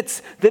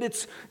admits that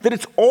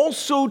it's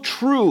also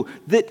true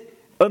that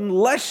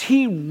unless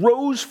he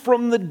rose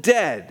from the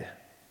dead,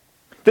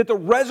 that the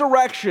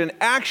resurrection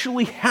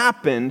actually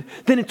happened,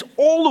 then it's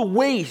all a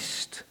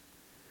waste.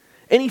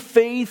 Any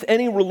faith,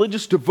 any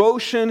religious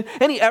devotion,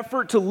 any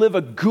effort to live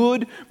a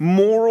good,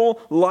 moral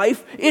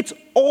life, it's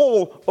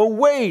all a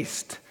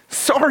waste.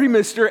 Sorry,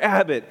 Mr.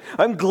 Abbott.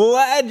 I'm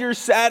glad you're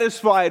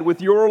satisfied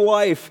with your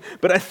life,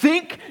 but I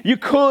think you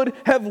could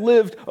have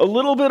lived a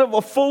little bit of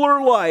a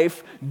fuller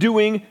life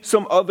doing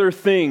some other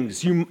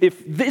things.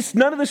 If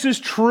none of this is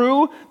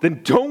true,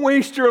 then don't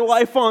waste your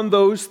life on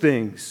those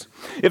things.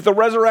 If the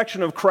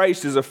resurrection of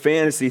Christ is a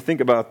fantasy, think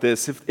about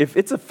this. If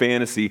it's a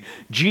fantasy,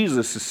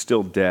 Jesus is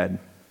still dead.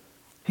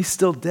 He's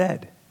still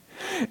dead.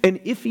 And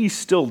if he's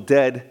still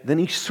dead, then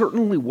he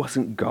certainly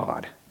wasn't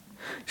God.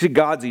 See,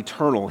 God's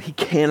eternal. He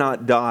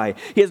cannot die.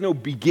 He has no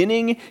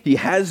beginning. He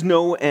has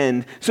no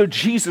end. So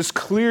Jesus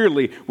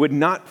clearly would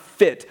not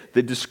fit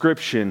the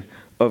description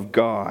of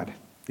God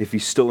if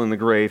he's still in the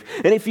grave.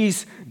 And if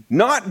he's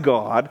not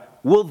God,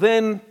 well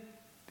then,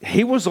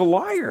 he was a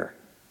liar.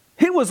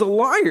 He was a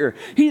liar.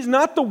 He's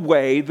not the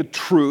way, the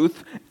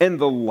truth, and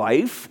the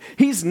life.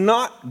 He's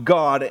not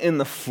God in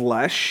the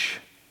flesh.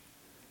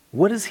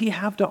 What does he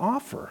have to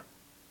offer?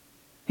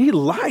 He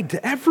lied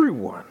to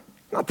everyone.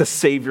 Not the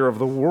Savior of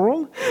the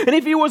world. And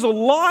if he was a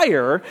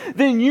liar,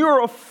 then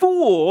you're a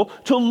fool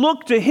to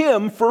look to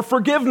him for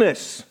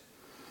forgiveness.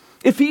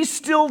 If he's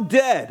still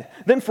dead,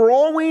 then for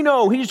all we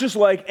know, he's just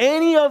like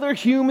any other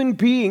human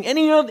being,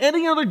 any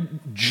other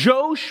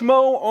Joe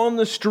Schmo on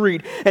the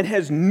street, and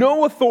has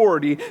no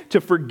authority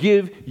to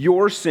forgive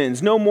your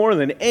sins, no more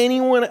than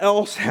anyone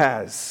else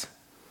has.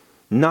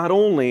 Not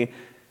only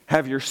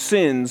have your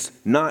sins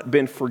not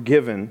been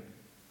forgiven,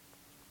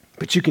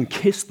 but you can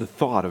kiss the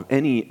thought of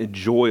any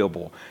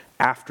enjoyable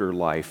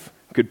afterlife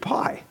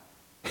goodbye.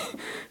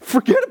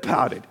 Forget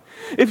about it.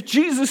 If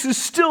Jesus is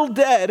still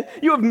dead,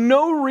 you have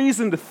no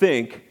reason to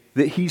think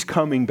that he's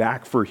coming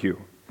back for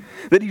you,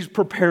 that he's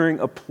preparing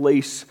a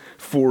place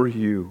for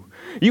you.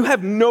 You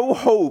have no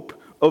hope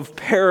of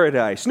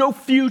paradise, no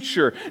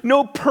future,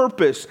 no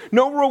purpose,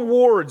 no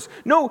rewards,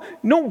 no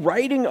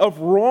righting of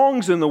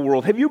wrongs in the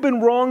world. Have you been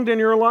wronged in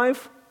your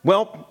life?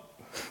 Well,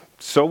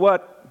 so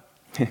what?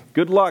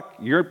 Good luck.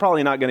 You're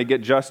probably not going to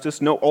get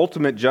justice, no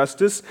ultimate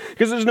justice,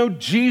 because there's no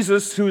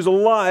Jesus who's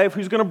alive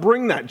who's going to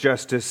bring that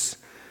justice.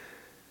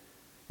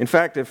 In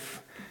fact,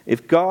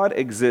 if God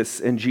exists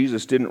and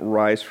Jesus didn't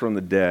rise from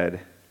the dead,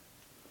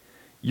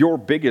 your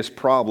biggest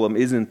problem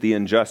isn't the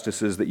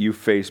injustices that you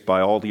face by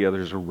all the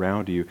others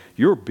around you.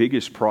 Your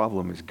biggest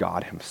problem is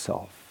God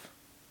himself.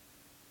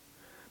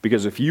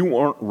 Because if you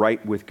aren't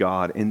right with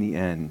God in the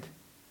end,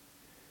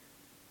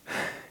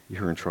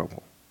 you're in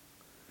trouble.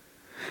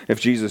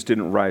 If Jesus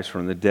didn't rise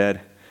from the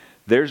dead,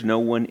 there's no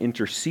one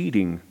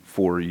interceding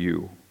for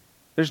you.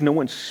 There's no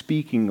one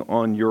speaking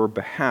on your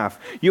behalf.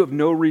 You have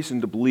no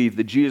reason to believe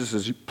that Jesus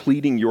is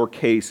pleading your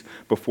case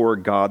before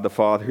God the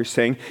Father,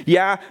 saying,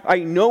 yeah, I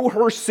know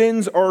her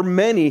sins are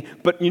many,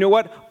 but you know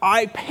what?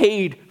 I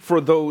paid for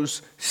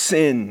those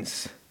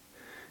sins.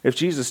 If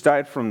Jesus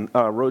didn't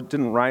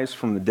rise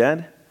from the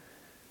dead,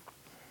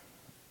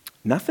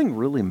 nothing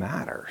really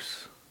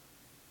matters.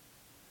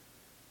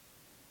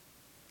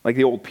 Like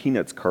the old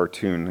Peanuts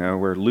cartoon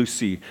where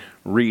Lucy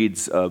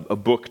reads a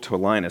book to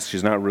Linus.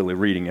 She's not really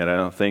reading it, I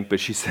don't think, but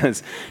she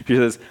says,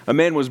 a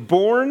man was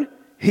born,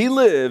 he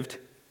lived,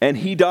 and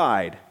he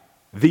died.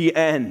 The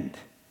end.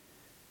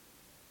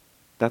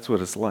 That's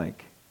what it's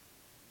like.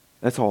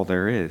 That's all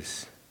there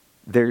is.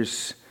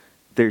 There's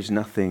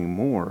nothing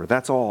more.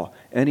 That's all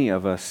any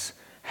of us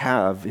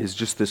have, is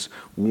just this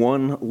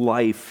one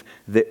life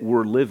that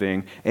we're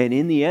living. And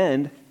in the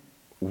end,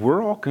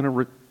 we're all going to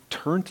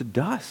return to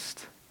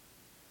dust.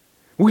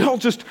 We all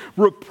just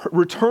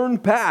return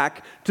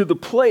back to the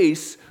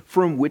place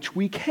from which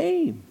we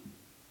came.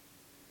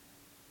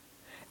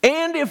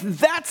 And if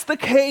that's the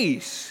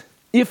case,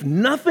 if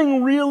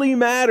nothing really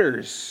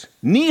matters,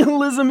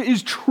 nihilism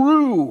is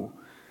true,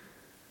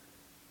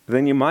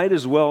 then you might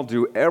as well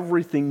do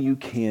everything you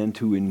can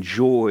to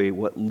enjoy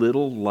what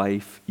little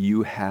life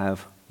you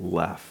have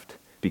left.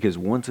 Because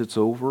once it's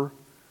over,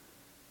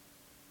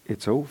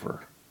 it's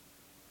over.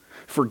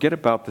 Forget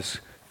about this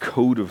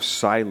code of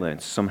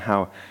silence,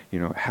 somehow,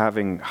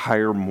 having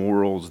higher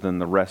morals than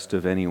the rest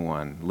of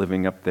anyone,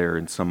 living up there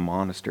in some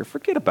monastery.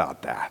 Forget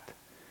about that.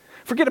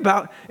 Forget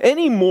about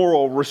any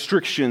moral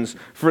restrictions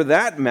for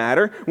that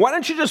matter. Why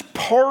don't you just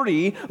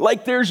party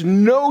like there's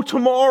no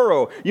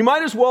tomorrow? You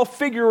might as well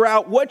figure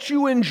out what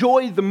you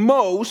enjoy the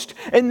most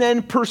and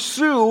then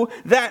pursue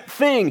that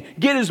thing.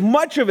 Get as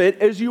much of it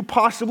as you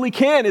possibly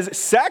can. Is it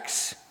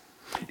sex?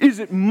 Is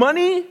it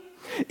money?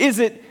 Is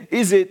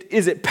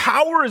it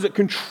power? Is it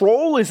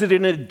control? Is it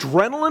an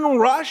adrenaline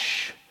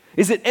rush?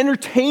 Is it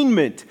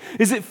entertainment?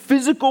 Is it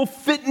physical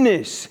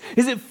fitness?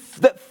 Is it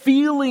that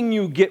feeling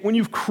you get when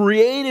you've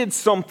created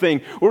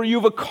something or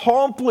you've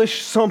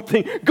accomplished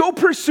something? Go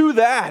pursue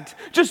that.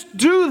 Just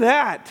do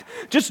that.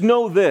 Just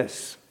know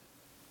this.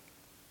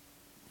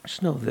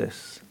 Just know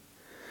this.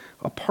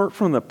 Apart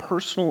from the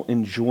personal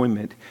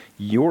enjoyment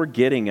you're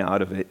getting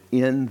out of it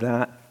in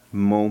that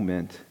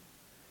moment,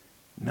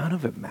 none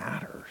of it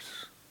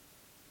matters.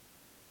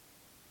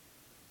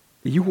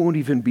 You won't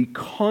even be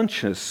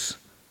conscious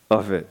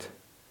of it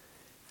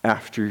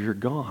after you're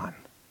gone.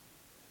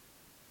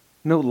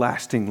 No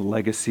lasting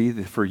legacy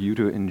for you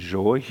to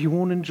enjoy. You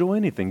won't enjoy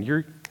anything.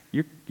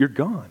 You're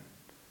gone.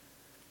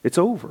 It's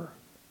over.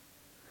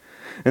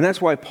 And that's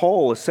why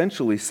Paul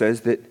essentially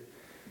says that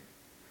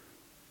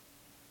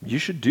you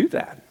should do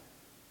that.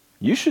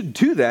 You should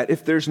do that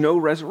if there's no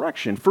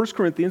resurrection. 1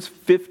 Corinthians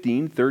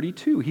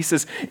 15:32. He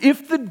says,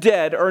 if the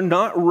dead are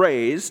not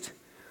raised,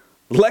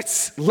 let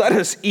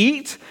us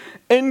eat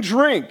and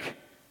drink,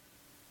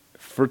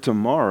 for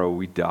tomorrow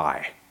we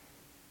die.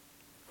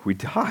 We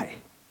die.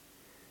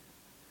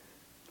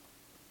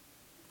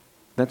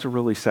 That's a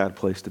really sad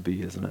place to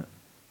be, isn't it?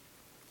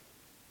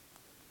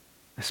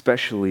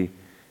 Especially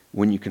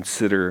when you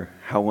consider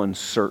how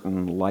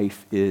uncertain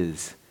life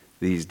is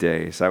these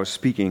days. I was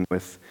speaking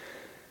with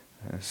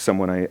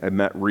someone I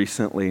met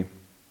recently.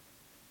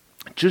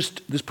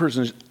 Just this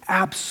person is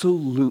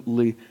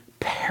absolutely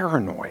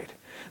paranoid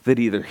that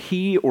either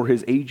he or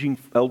his aging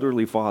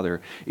elderly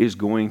father is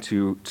going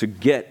to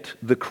get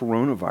the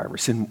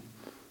coronavirus. And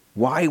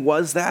why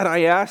was that,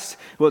 I asked?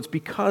 Well, it's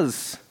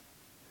because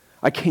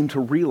I came to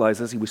realize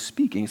as he was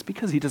speaking, it's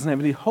because he doesn't have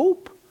any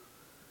hope.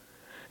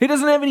 He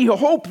doesn't have any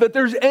hope that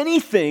there's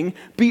anything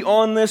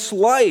beyond this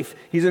life.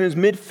 He's in his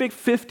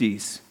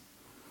mid-50s.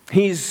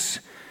 He's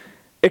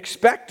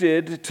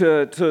expected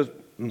to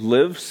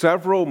live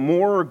several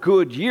more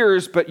good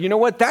years, but you know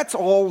what? That's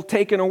all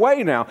taken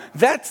away now.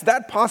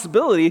 That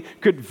possibility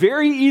could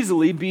very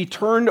easily be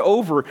turned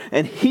over,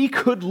 and he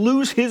could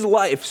lose his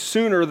life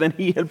sooner than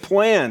he had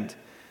planned,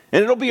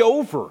 and it'll be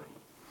over.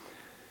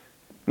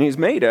 And he's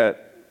made a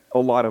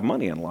lot of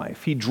money in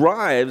life. He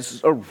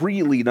drives a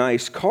really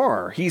nice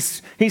car.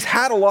 He's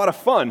had a lot of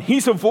fun.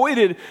 He's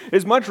avoided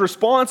as much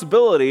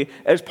responsibility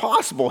as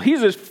possible.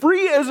 He's as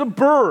free as a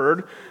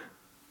bird,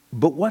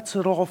 but what's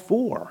it all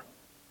for?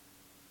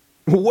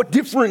 What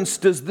difference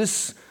does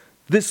this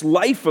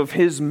life of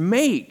his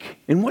make?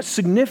 And what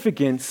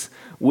significance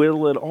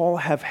will it all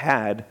have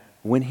had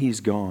when he's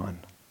gone?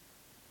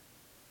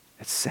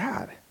 It's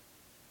sad.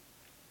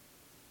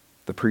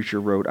 The preacher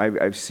wrote,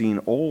 I've seen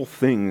all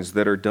things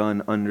that are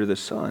done under the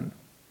sun.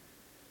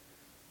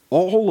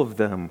 All of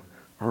them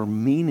are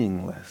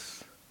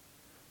meaningless.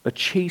 A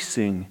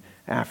chasing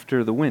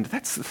after the wind.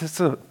 That's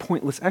a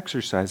pointless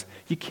exercise.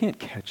 You can't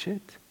catch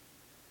it.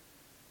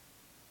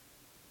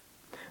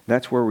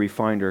 That's where we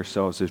find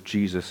ourselves if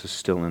Jesus is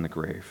still in the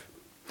grave.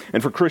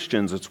 And for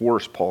Christians, it's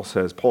worse, Paul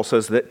says. Paul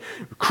says that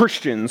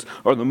Christians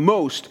are the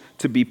most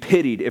to be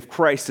pitied if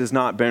Christ has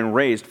not been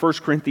raised. 1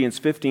 Corinthians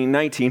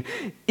 15:19,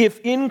 if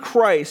in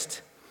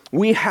Christ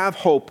we have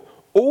hope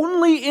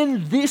only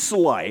in this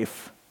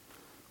life,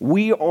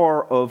 we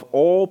are of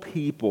all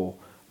people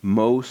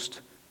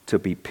most to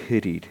be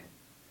pitied.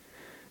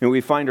 And we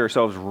find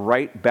ourselves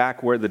right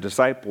back where the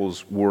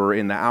disciples were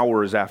in the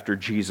hours after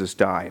Jesus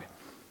died.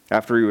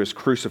 After he was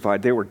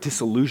crucified, they were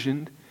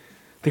disillusioned.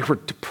 They were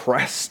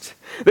depressed.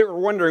 They were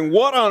wondering,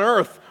 what on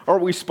earth are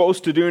we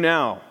supposed to do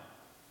now?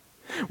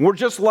 We're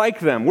just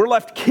like them. We're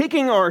left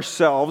kicking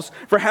ourselves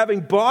for having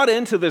bought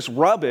into this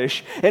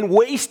rubbish and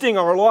wasting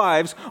our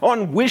lives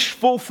on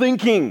wishful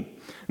thinking.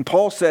 And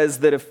Paul says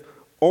that if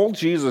all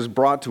Jesus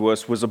brought to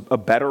us was a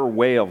better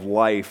way of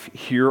life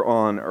here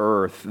on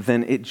earth,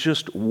 then it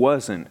just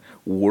wasn't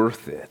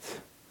worth it.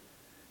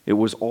 It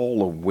was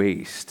all a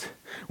waste.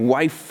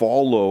 Why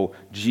follow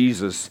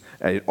Jesus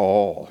at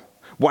all?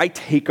 Why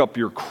take up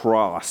your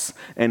cross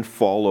and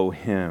follow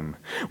him?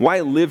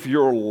 Why live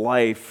your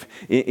life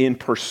in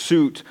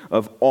pursuit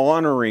of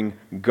honoring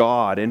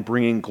God and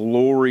bringing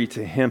glory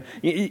to him?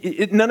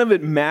 None of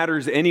it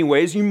matters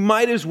anyways. You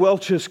might as well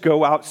just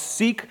go out,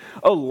 seek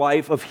a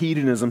life of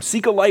hedonism,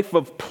 seek a life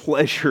of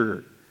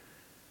pleasure.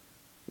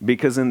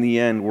 Because in the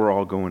end, we're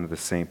all going to the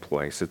same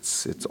place.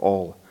 It's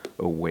all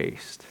a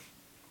waste.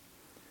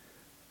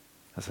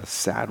 That's a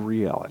sad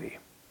reality.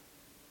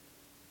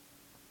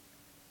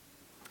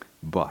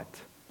 But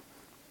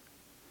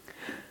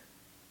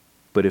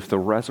if the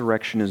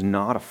resurrection is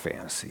not a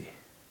fantasy,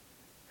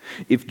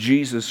 if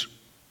Jesus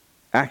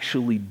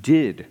actually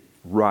did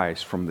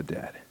rise from the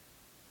dead,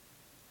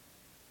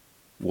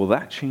 well,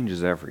 that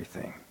changes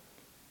everything.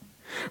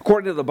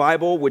 According to the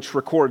Bible, which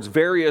records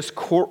various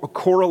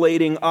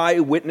correlating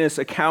eyewitness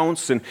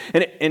accounts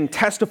and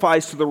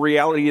testifies to the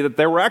reality that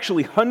there were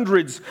actually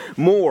hundreds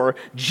more,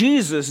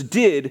 Jesus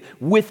did,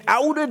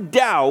 without a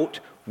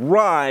doubt,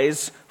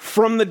 rise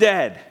from the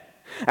dead.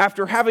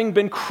 After having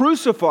been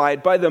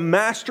crucified by the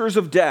masters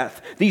of death,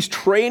 these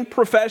trained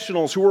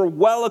professionals who were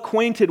well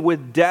acquainted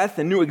with death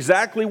and knew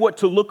exactly what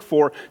to look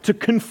for to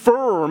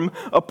confirm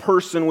a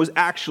person was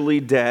actually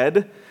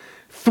dead,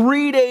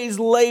 3 days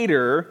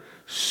later,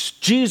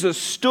 Jesus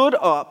stood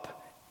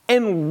up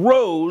and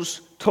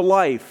rose to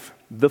life.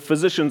 The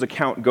physician's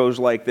account goes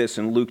like this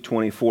in Luke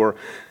 24.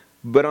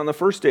 But on the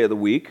first day of the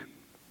week,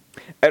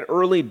 at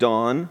early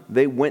dawn,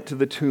 they went to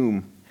the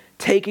tomb,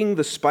 taking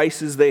the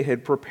spices they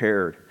had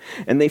prepared,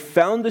 and they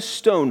found the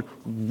stone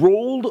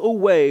rolled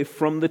away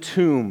from the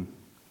tomb.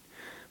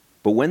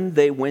 But when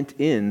they went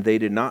in, they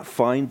did not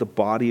find the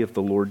body of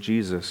the Lord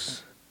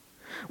Jesus.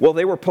 While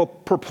they were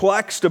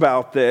perplexed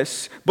about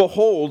this,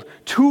 behold,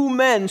 2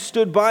 men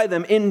stood by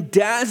them in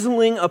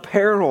dazzling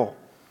apparel.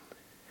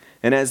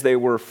 And as they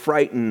were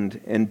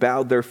frightened and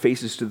bowed their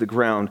faces to the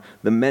ground,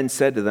 the men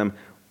said to them,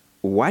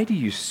 "Why do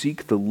you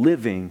seek the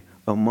living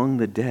among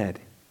the dead?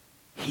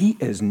 He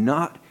is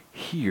not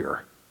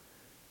here,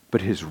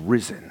 but has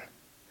risen.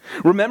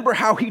 Remember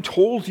how he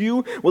told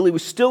you while he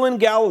was still in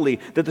Galilee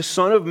that the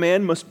Son of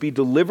Man must be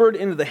delivered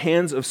into the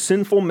hands of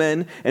sinful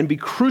men and be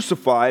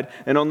crucified,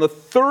 and on the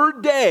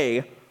 3rd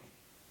day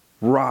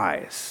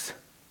rise."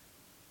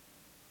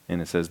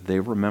 And it says they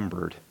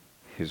remembered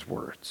his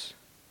words.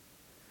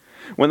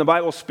 When the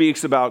Bible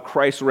speaks about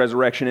Christ's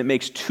resurrection, it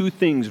makes 2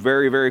 things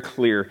very, very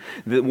clear.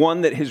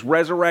 One, that his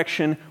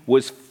resurrection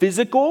was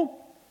physical,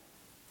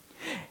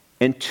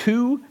 and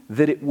 2,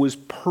 that it was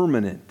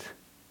permanent.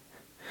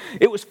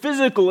 It was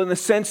physical in the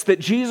sense that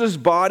Jesus'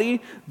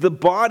 body, the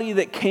body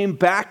that came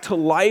back to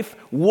life,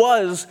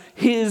 was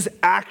his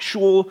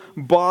actual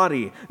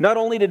body. Not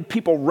only did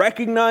people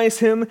recognize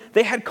him,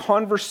 they had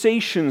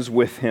conversations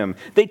with him.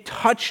 They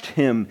touched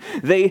him.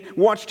 They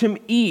watched him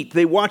eat.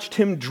 They watched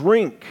him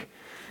drink.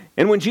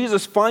 And when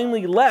Jesus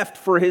finally left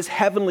for his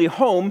heavenly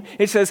home,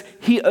 it says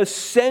he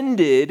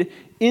ascended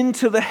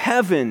into the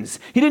heavens.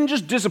 He didn't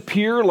just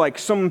disappear like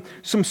some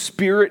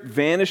spirit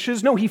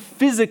vanishes. No, he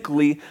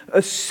physically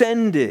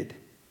ascended.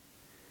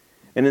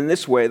 And in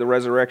this way, the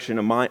resurrection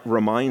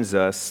reminds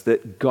us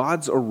that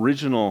God's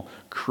original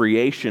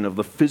creation of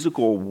the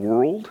physical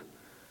world,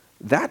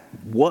 that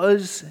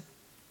was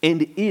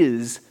and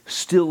is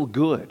still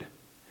good.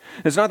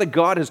 It's not that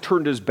God has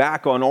turned his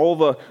back on all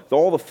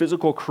the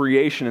physical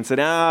creation and said,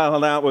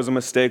 that was a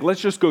mistake.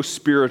 Let's just go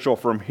spiritual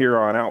from here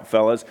on out,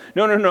 fellas.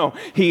 No.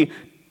 He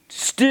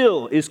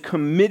still is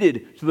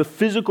committed to the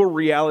physical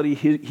reality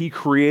he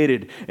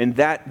created. And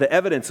that the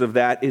evidence of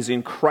that is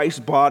in Christ's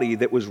body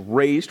that was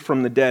raised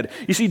from the dead.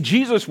 You see,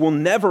 Jesus will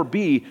never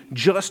be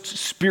just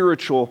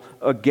spiritual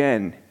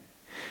again.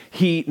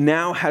 He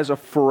now has a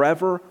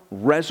forever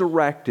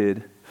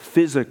resurrected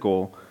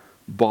physical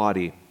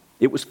body.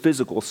 It was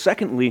physical.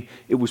 Secondly,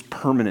 it was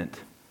permanent.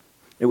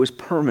 It was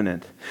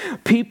permanent.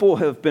 People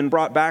have been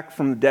brought back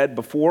from the dead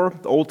before.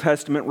 The Old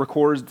Testament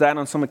records that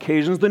on some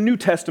occasions. The New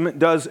Testament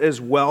does as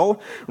well.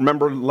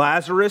 Remember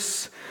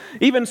Lazarus?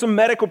 Even some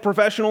medical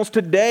professionals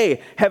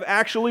today have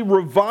actually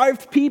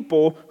revived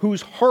people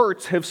whose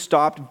hearts have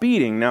stopped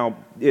beating. Now,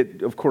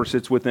 of course,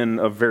 it's within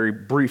a very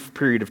brief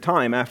period of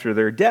time after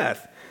their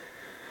death.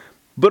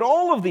 But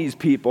all of these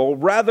people,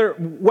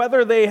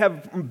 whether they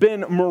have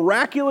been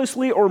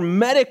miraculously or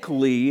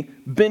medically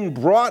been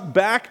brought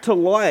back to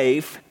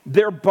life,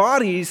 their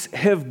bodies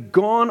have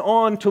gone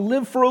on to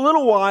live for a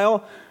little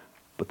while,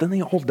 but then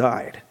they all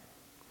died.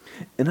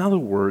 In other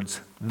words,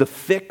 the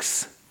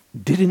fix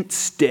didn't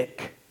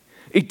stick.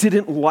 It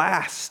didn't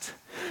last.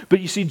 But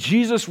you see,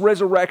 Jesus'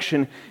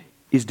 resurrection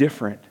is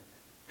different.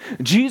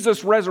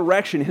 Jesus'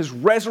 resurrection, his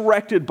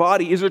resurrected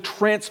body, is a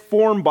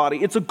transformed body.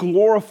 It's a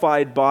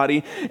glorified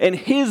body. And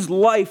his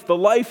life, the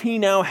life he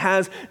now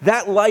has,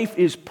 that life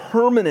is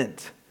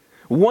permanent.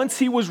 Once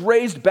he was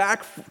raised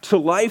back to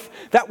life,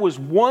 that was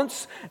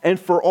once and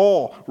for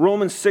all.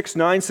 Romans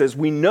 6:9 says,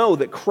 "We know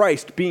that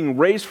Christ, being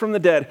raised from the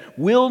dead,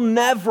 will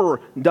never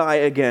die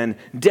again.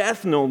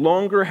 Death no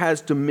longer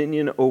has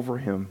dominion over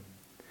him."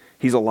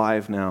 He's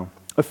alive now.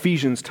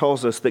 Ephesians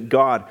tells us that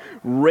God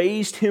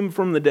raised him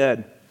from the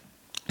dead,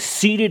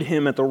 seated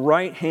him at the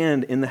right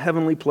hand in the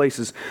heavenly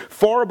places,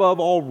 far above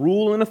all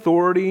rule and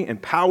authority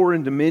and power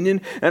and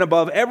dominion, and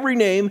above every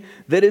name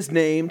that is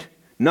named,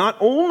 not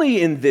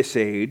only in this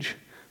age,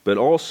 but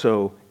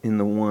also in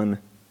the one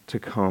to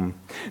come.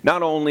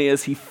 Not only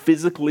is he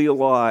physically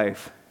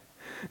alive,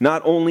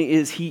 not only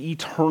is he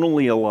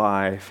eternally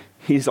alive,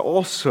 he's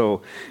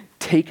also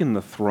taken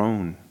the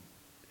throne.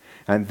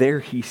 And there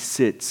he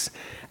sits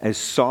as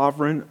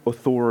sovereign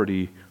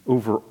authority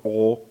over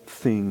all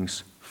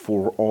things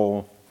for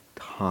all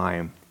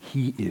time.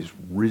 He is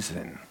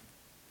risen.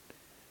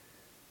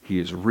 He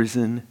is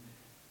risen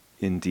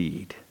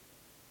indeed.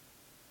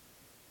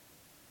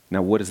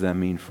 Now, what does that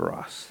mean for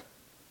us?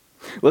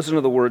 Listen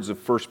to the words of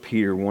 1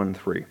 Peter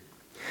 1:3.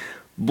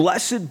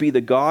 Blessed be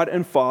the God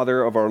and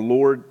Father of our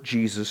Lord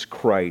Jesus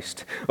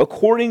Christ.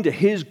 According to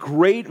his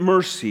great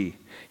mercy,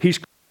 he's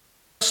called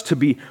us to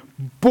be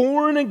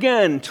born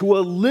again to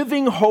a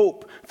living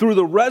hope through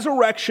the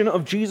resurrection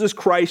of Jesus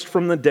Christ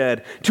from the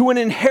dead, to an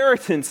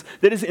inheritance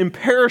that is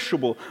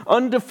imperishable,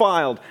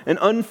 undefiled, and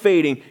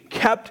unfading,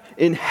 kept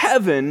in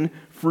heaven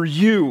for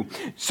you.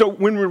 So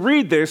when we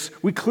read this,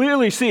 we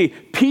clearly see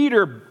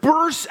Peter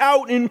bursts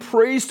out in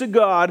praise to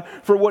God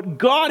for what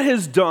God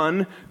has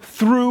done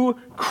through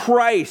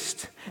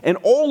Christ. And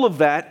all of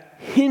that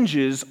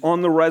hinges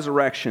on the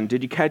resurrection.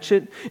 Did you catch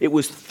it? It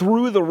was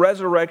through the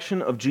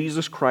resurrection of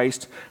Jesus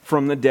Christ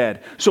from the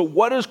dead. So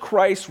what does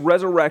Christ's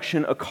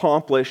resurrection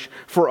accomplish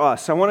for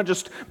us? I want to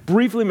just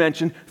briefly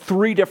mention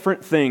 3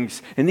 different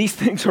things, and these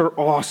things are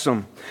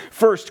awesome.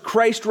 First,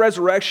 Christ's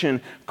resurrection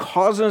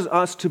causes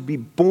us to be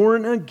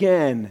born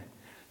again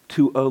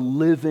to a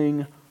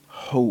living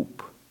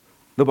hope.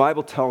 The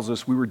Bible tells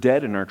us we were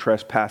dead in our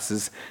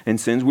trespasses and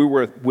sins. We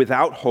were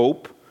without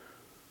hope,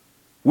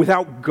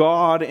 without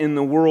God in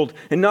the world.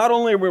 And not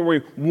only were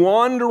we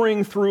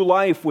wandering through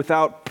life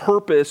without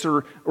purpose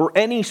or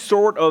any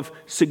sort of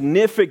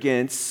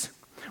significance,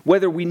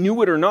 whether we knew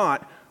it or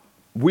not,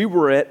 we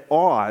were at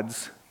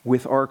odds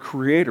with our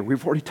Creator.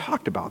 We've already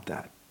talked about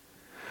that.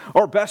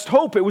 Our best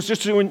hope, it was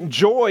just to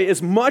enjoy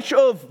as much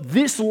of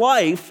this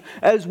life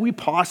as we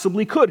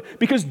possibly could,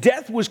 because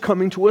death was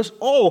coming to us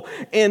all,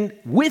 and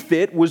with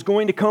it was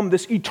going to come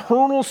this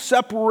eternal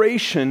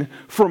separation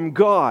from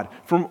God,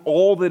 from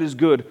all that is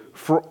good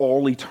for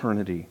all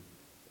eternity.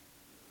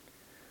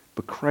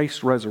 But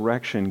Christ's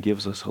resurrection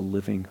gives us a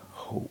living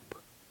hope.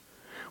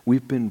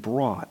 We've been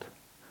brought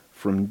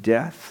from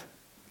death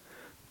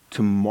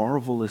to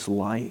marvelous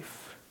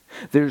life.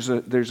 There's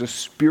a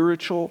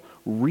spiritual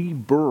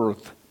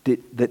rebirth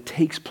that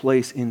takes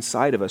place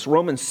inside of us.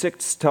 Romans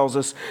 6 tells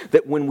us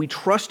that when we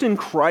trust in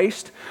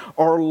Christ,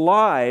 our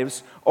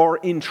lives are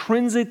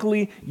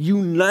intrinsically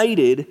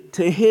united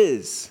to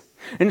His.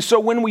 And so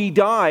when we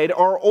died,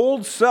 our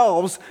old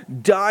selves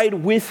died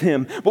with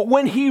Him. But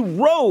when He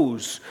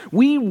rose,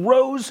 we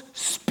rose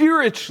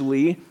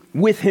spiritually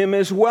with Him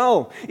as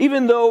well,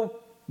 even though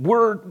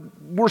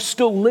we're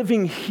still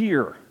living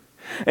here.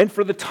 And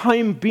for the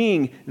time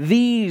being,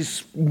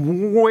 these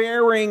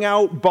wearing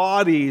out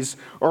bodies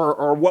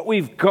are what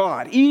we've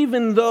got.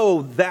 Even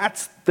though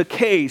that's the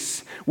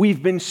case,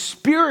 we've been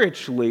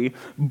spiritually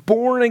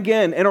born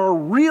again, and our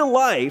real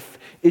life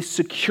is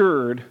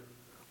secured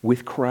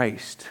with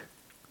Christ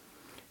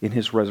in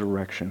His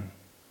resurrection.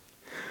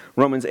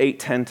 Romans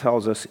 8:10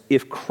 tells us,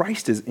 if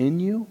Christ is in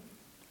you,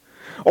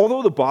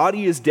 although the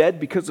body is dead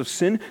because of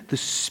sin, the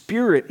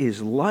Spirit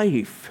is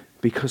life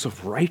because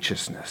of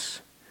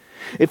righteousness.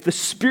 If the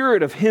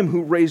Spirit of Him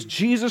who raised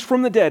Jesus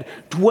from the dead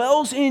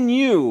dwells in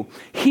you,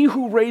 He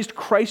who raised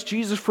Christ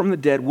Jesus from the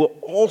dead will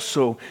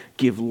also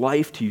give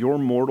life to your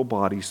mortal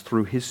bodies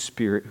through His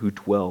Spirit who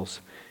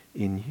dwells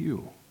in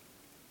you.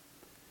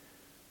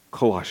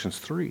 Colossians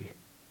 3.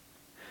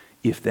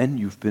 If then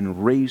you've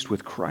been raised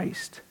with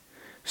Christ,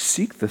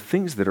 seek the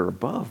things that are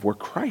above, where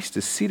Christ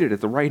is seated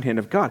at the right hand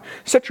of God.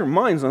 Set your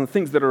minds on the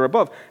things that are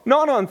above,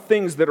 not on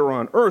things that are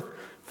on earth,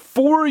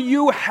 for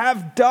you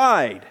have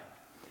died,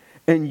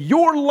 and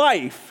your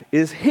life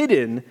is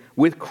hidden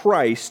with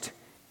Christ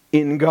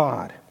in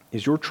God.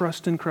 Is your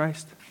trust in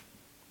Christ?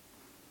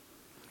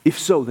 If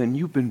so, then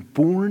you've been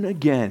born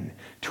again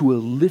to a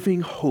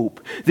living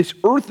hope. This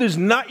earth is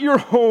not your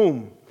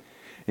home,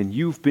 and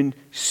you've been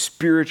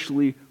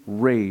spiritually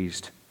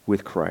raised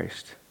with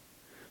Christ.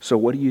 So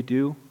what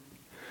do?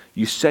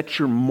 You set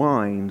your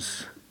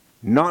minds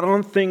not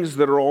on things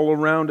that are all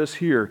around us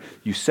here.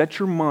 You set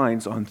your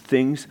minds on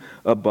things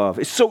above.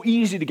 It's so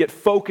easy to get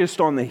focused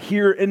on the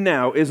here and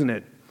now, isn't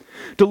it?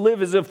 To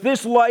live as if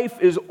this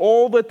life is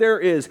all that there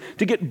is.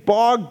 To get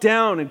bogged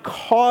down and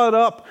caught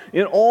up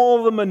in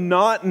all the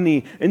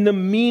monotony and the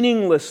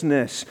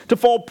meaninglessness. To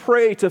fall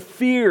prey to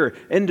fear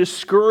and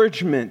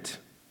discouragement,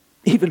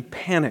 even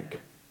panic.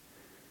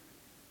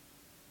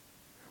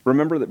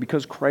 Remember that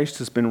because Christ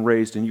has been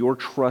raised and your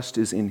trust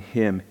is in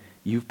Him,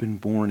 you've been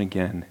born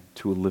again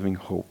to a living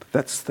hope.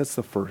 That's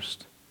the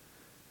first.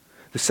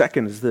 The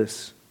second is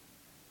this.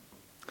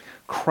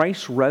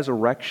 Christ's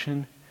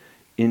resurrection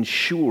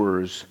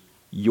ensures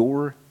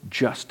your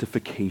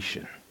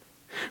justification.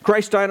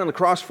 Christ died on the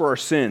cross for our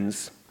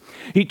sins.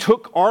 He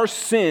took our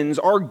sins,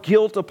 our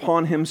guilt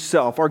upon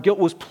himself. Our guilt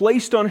was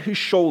placed on his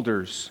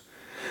shoulders.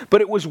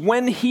 But it was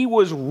when he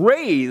was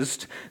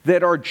raised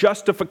that our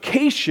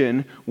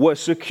justification was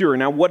secure.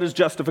 Now, what is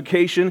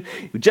justification?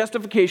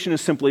 Justification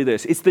is simply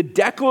this. It's the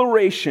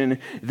declaration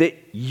that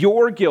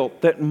your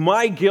guilt, that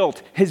my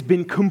guilt, has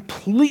been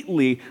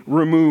completely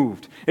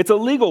removed. It's a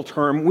legal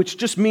term which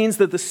just means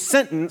that the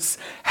sentence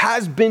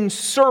has been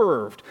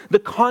served. The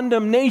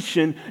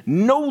condemnation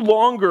no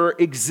longer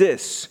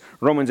exists.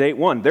 Romans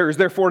 8:1. There is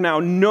therefore now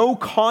no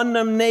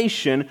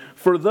condemnation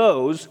for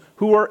those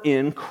who are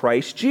in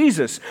Christ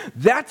Jesus.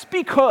 That's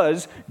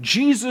because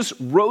Jesus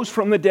rose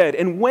from the dead.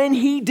 And when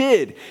he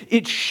did,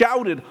 it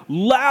shouted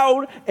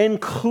loud and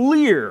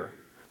clear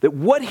that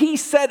what he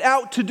set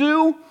out to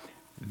do,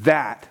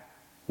 that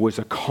was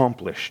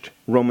accomplished.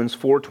 Romans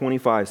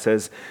 4:25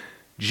 says,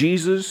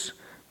 Jesus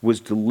was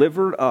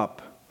delivered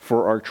up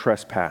for our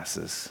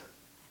trespasses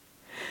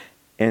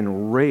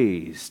and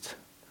raised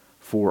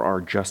for our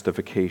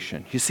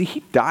justification. You see,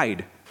 he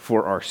died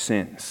for our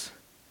sins.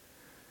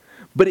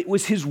 But it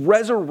was his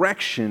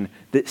resurrection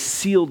that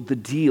sealed the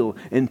deal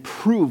and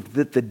proved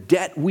that the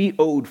debt we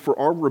owed for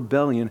our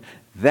rebellion,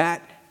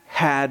 that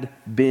had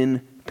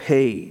been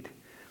paid.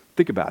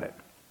 Think about it.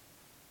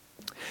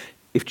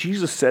 If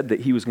Jesus said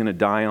that he was going to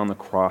die on the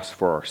cross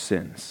for our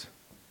sins,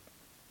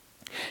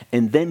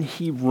 and then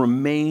he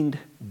remained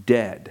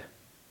dead,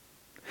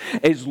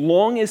 as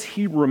long as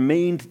he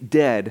remained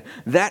dead,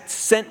 that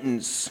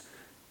sentence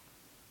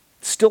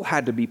still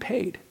had to be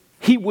paid.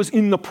 He was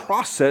in the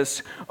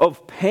process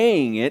of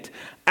paying it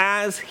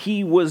as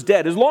he was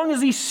dead. As long as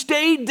he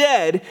stayed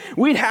dead,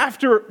 we'd have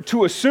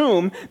to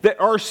assume that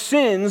our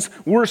sins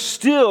were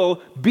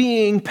still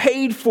being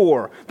paid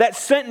for. That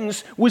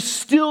sentence was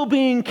still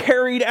being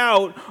carried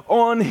out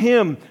on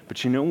him.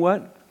 But you know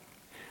what?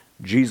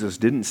 Jesus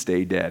didn't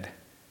stay dead.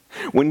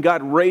 When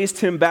God raised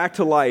him back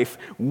to life,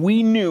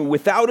 we knew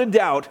without a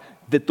doubt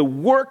that the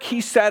work he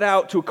set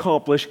out to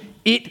accomplish,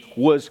 it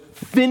was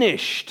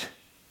finished.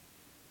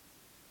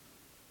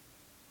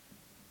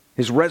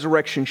 His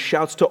resurrection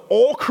shouts to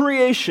all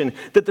creation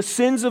that the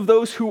sins of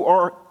those who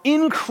are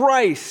in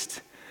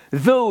Christ,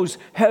 those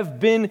have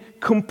been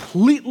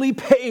completely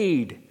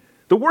paid.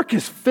 The work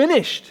is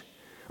finished.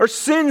 Our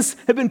sins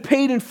have been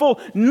paid in full.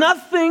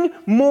 Nothing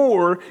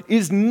more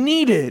is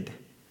needed.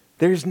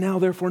 There is now,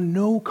 therefore,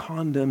 no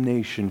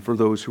condemnation for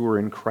those who are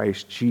in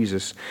Christ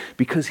Jesus,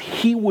 because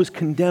he was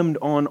condemned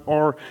on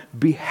our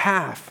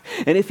behalf.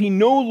 And if he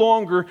no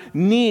longer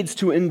needs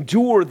to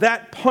endure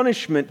that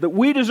punishment that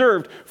we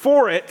deserved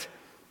for it,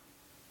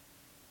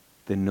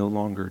 then no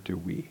longer do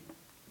we.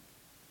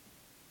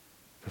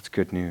 That's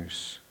good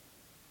news.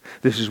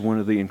 This is one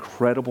of the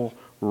incredible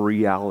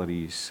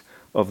realities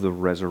of the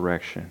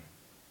resurrection.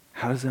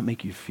 How does that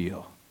make you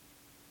feel?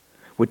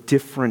 What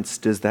difference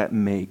does that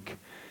make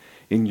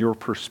in your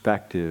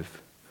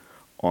perspective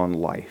on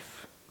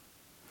life?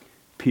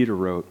 Peter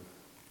wrote,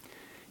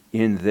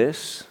 "In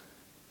this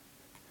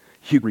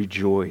you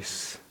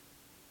rejoice,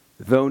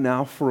 though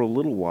now for a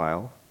little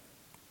while,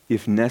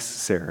 if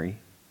necessary,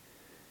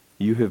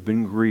 you have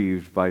been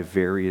grieved by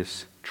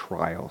various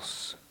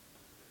trials."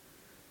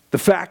 The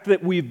fact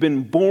that we've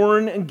been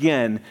born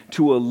again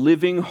to a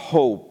living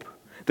hope,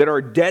 that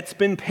our debt's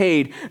been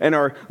paid and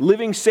our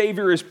living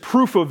Savior is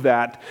proof of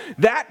that,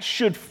 that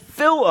should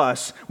fill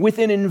us with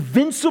an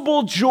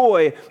invincible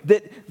joy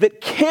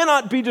that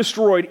cannot be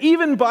destroyed,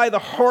 even by the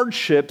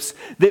hardships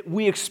that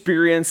we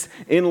experience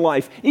in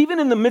life. Even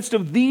in the midst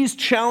of these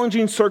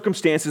challenging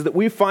circumstances that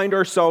we find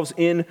ourselves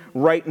in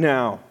right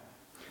now.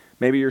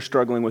 Maybe you're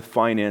struggling with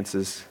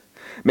finances.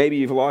 Maybe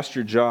you've lost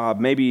your job.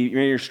 Maybe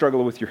you're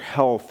struggling with your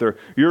health, or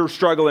you're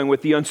struggling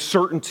with the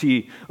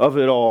uncertainty of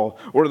it all,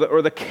 or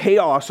the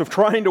chaos of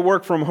trying to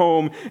work from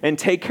home and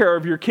take care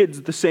of your kids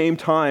at the same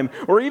time,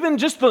 or even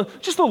just the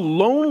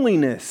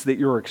loneliness that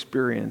you're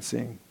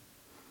experiencing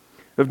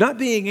of not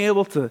being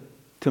able to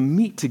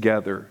meet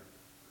together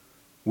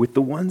with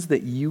the ones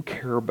that you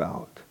care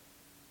about.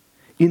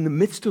 In the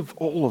midst of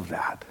all of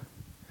that,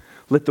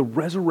 let the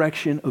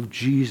resurrection of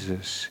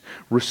Jesus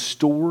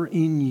restore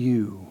in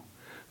you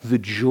the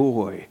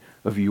joy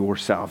of your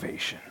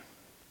salvation.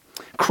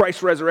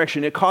 Christ's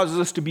resurrection, it causes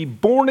us to be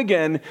born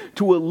again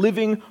to a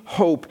living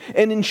hope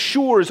and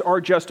ensures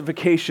our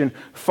justification.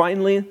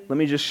 Finally, let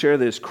me just share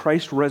this.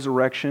 Christ's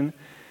resurrection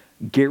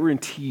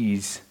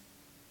guarantees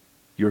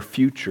your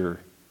future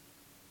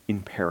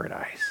in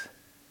paradise.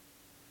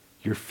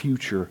 Your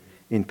future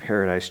in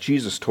paradise.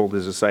 Jesus told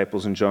his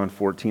disciples in John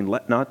 14,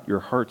 "Let not your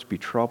hearts be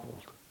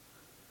troubled.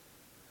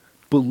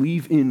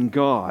 Believe in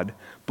God.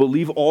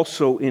 Believe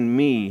also in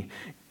me.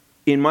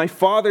 In my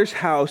Father's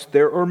house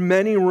there are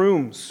many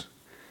rooms.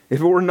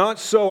 If it were not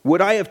so, would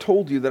I have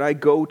told you that I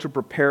go to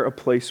prepare a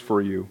place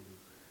for you?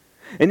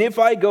 And if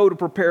I go to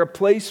prepare a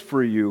place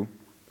for you,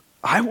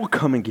 I will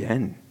come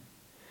again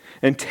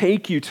and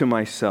take you to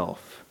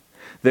myself,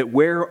 that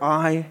where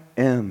I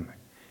am,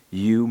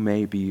 you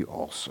may be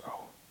also."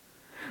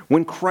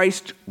 When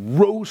Christ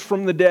rose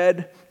from the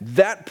dead,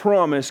 that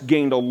promise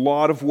gained a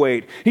lot of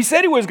weight. He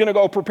said he was going to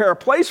go prepare a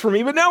place for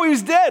me, but now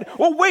he's dead.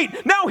 Oh,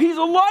 wait, now he's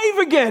alive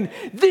again.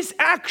 This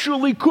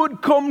actually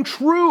could come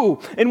true.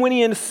 And when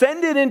he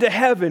ascended into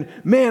heaven,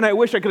 man, I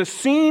wish I could have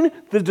seen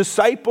the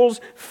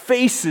disciples'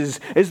 faces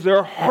as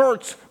their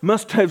hearts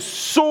must have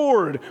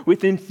soared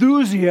with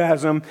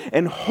enthusiasm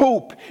and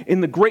hope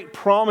in the great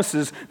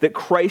promises that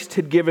Christ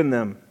had given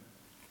them.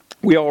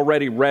 We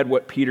already read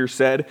what Peter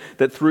said,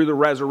 that through the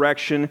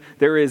resurrection,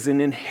 there is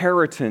an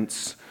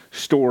inheritance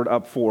stored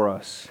up for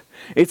us.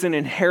 It's an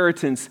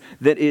inheritance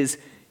that is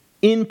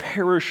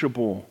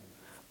imperishable,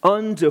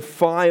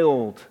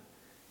 undefiled,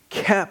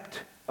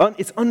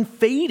 it's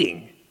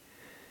unfading,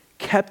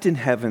 kept in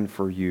heaven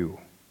for you.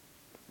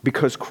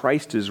 Because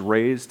Christ is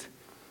raised,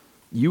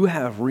 you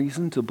have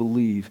reason to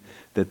believe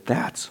that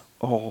that's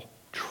all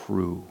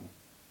true.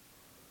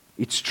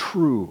 It's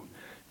true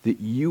that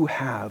you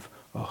have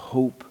a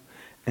hope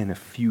and a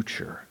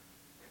future.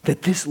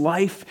 That this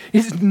life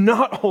is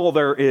not all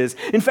there is.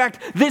 In fact,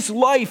 this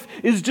life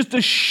is just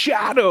a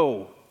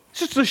shadow.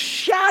 It's just a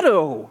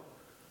shadow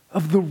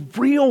of the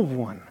real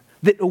one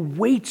that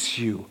awaits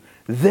you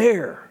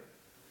there.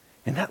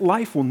 And that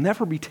life will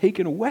never be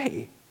taken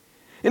away.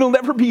 It'll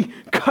never be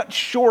cut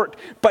short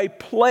by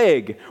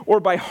plague or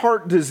by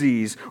heart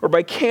disease or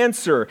by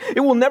cancer.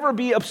 It will never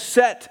be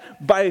upset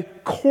by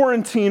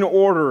quarantine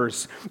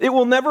orders. It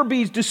will never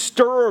be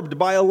disturbed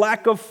by a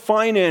lack of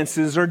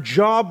finances or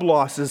job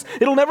losses.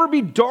 It'll never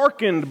be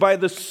darkened by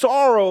the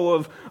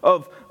sorrow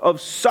of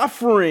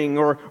suffering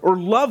or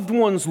loved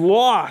ones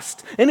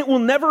lost. And it will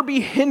never be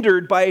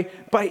hindered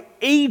by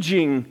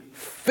aging,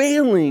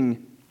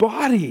 failing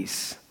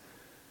bodies.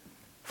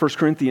 1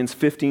 Corinthians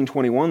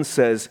 15:21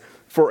 says,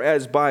 "For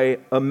as by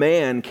a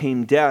man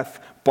came death,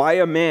 by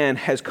a man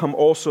has come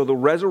also the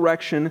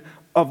resurrection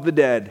of the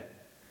dead.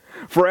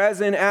 For as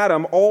in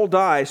Adam all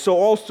die, so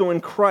also in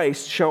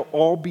Christ shall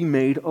all be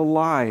made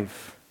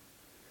alive,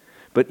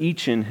 but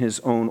each in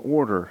his own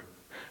order.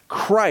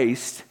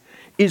 Christ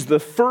is the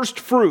first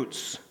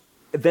fruits,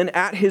 then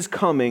at his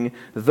coming,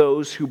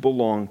 those who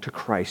belong to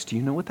Christ." Do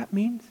you know what that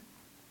means?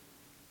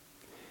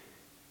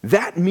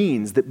 That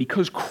means that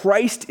because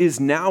Christ is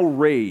now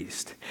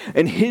raised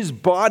and his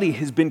body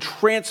has been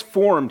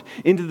transformed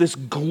into this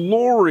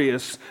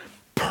glorious,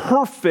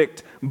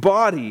 perfect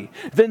body,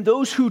 then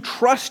those who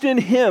trust in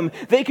him,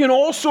 they can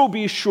also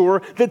be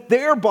sure that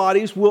their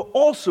bodies will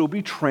also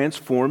be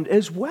transformed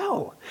as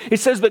well. It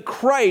says that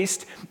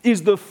Christ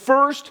is the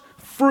first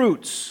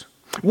fruits.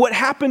 What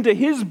happened to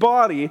his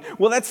body,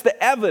 well, that's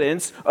the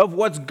evidence of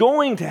what's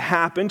going to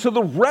happen to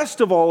the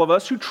rest of all of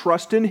us who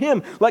trust in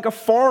him. Like a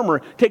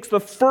farmer takes the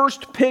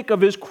first pick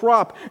of his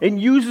crop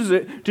and uses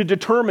it to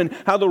determine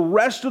how the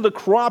rest of the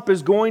crop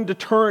is going to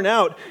turn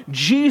out.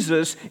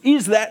 Jesus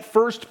is that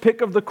first pick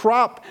of the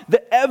crop.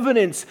 The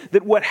evidence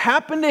that what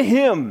happened to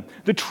him,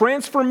 the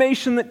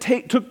transformation that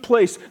took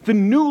place, the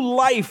new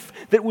life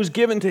that was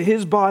given to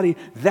his body,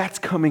 that's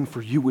coming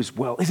for you as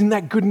well. Isn't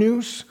that good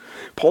news?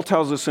 Paul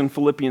tells us in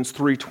Philippians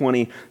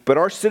 3:20, "But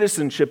our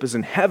citizenship is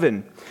in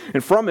heaven,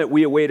 and from it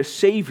we await a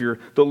Savior,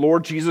 the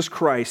Lord Jesus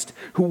Christ,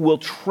 who will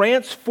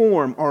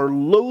transform our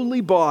lowly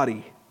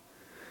body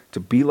to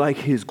be like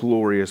his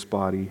glorious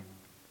body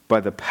by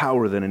the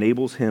power that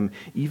enables him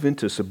even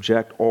to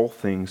subject all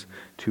things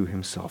to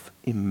himself."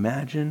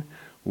 Imagine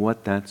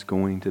what that's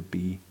going to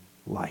be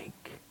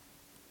like.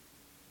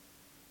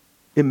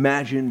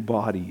 Imagine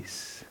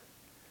bodies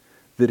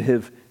that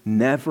have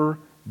never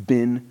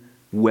been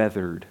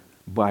weathered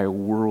by a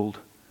world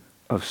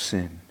of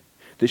sin,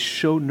 that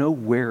show no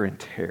wear and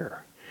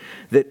tear,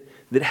 that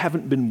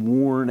haven't been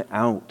worn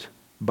out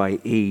by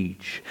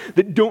age,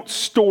 that don't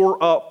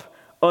store up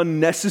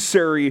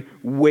unnecessary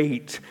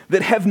weight,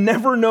 that have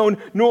never known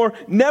nor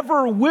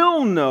never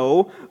will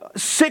know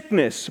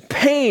sickness,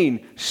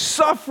 pain,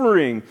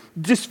 suffering,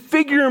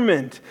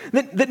 disfigurement,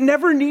 that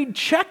never need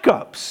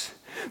checkups,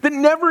 that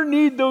never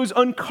need those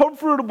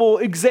uncomfortable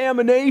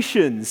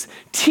examinations,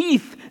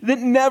 teeth that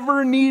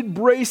never need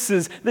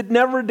braces, that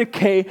never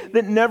decay,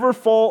 that never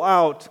fall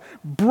out,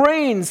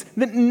 brains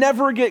that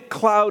never get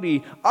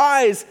cloudy,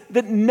 eyes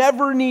that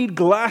never need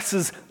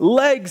glasses,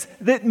 legs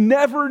that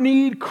never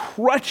need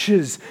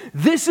crutches.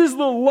 This is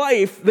the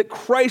life that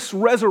Christ's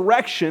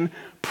resurrection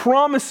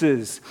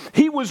promises.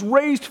 He was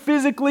raised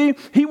physically,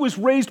 he was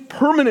raised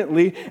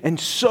permanently, and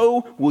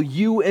so will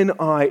you and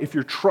I if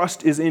your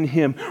trust is in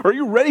him. Are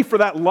you ready for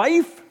that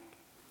life?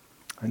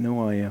 I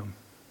know I am.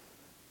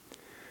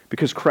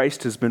 Because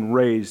Christ has been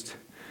raised,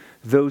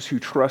 those who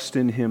trust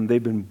in him,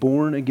 they've been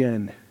born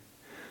again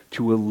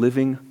to a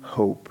living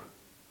hope.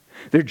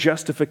 Their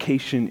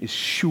justification is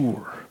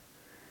sure,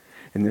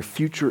 and their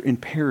future in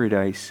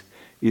paradise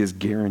is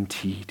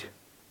guaranteed.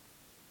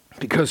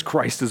 Because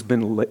Christ has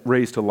been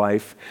raised to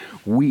life,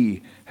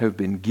 we have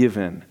been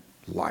given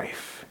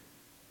life.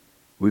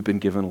 We've been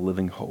given a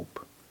living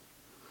hope.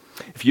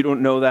 If you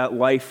don't know that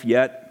life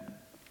yet,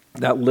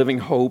 that living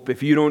hope,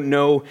 if you don't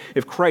know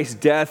if Christ's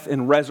death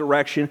and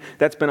resurrection,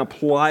 that's been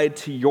applied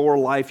to your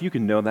life, you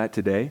can know that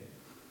today.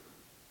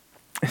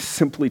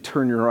 simply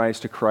turn your eyes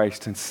to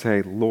Christ and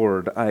say,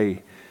 Lord,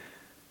 I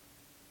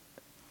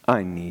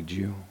need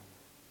you.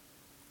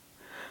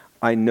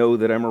 I know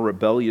that I'm a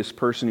rebellious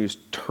person who's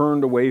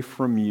turned away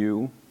from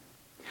you,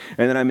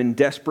 and that I'm in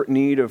desperate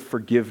need of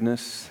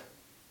forgiveness.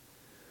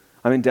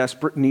 I'm in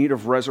desperate need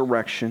of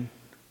resurrection.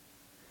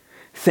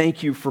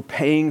 Thank you for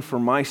paying for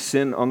my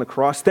sin on the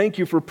cross. Thank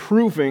you for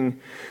proving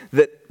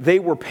that they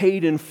were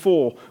paid in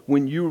full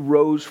when you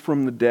rose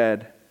from the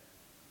dead.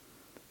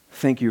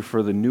 Thank you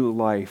for the new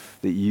life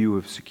that you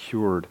have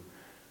secured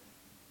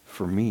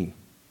for me.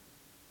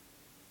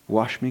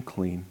 Wash me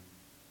clean.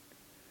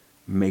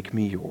 Make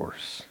me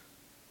yours.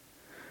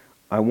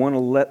 I want to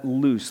let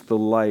loose the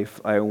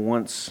life I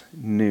once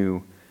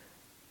knew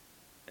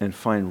and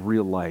find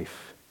real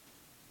life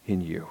in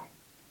you.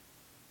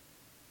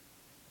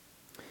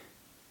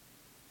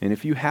 And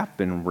if you have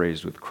been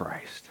raised with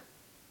Christ,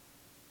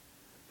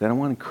 then I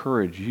want to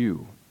encourage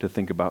you to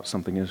think about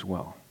something as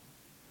well.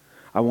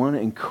 I want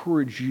to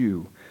encourage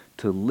you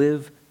to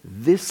live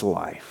this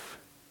life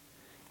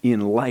in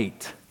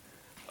light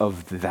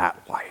of that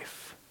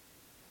life.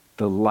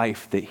 The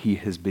life that He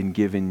has been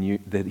given you,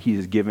 that He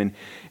has given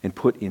and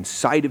put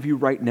inside of you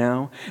right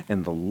now,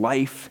 and the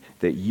life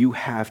that you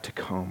have to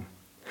come.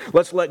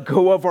 Let's let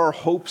go of our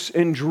hopes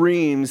and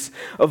dreams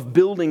of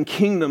building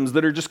kingdoms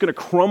that are just going to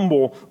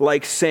crumble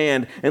like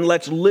sand, and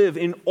let's live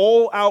in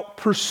all-out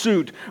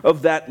pursuit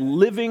of that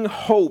living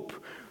hope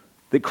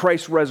that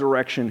Christ's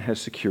resurrection has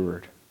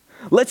secured.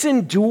 Let's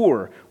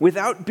endure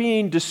without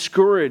being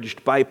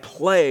discouraged by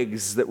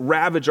plagues that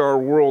ravage our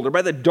world or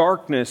by the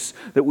darkness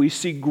that we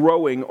see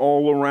growing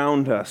all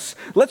around us.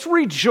 Let's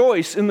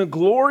rejoice in the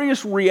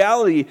glorious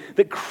reality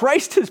that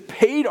Christ has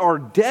paid our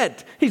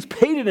debt. He's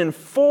paid it in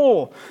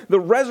full. The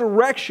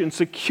resurrection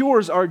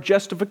secures our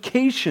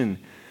justification.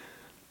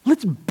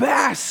 Let's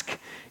bask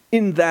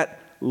in that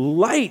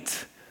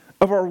light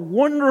of our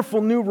wonderful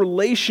new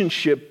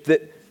relationship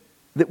that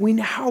we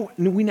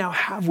now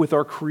have with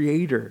our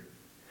Creator.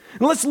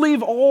 And let's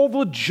leave all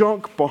the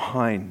junk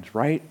behind,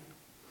 right?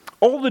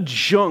 All the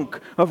junk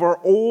of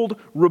our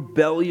old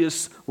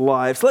rebellious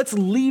lives. Let's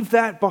leave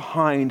that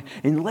behind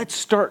and let's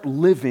start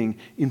living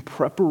in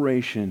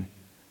preparation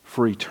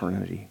for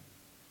eternity.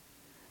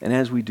 And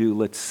as we do,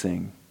 let's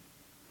sing.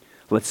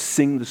 Let's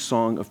sing the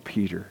song of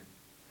Peter.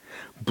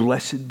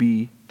 Blessed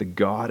be the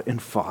God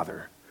and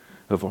Father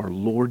of our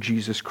Lord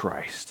Jesus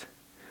Christ,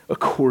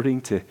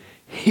 according to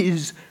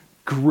His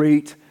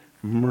great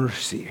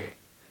mercy.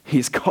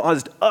 He's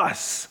caused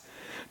us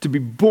to be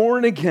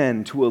born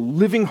again to a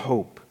living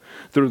hope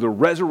through the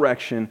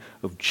resurrection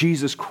of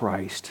Jesus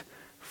Christ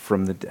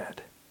from the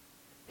dead.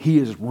 He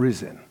is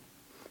risen.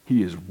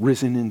 He is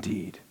risen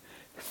indeed.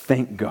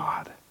 Thank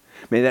God.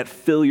 May that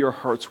fill your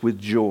hearts with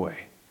joy.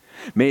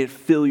 May it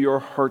fill your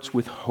hearts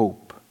with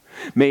hope.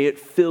 May it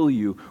fill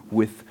you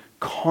with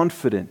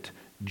confident,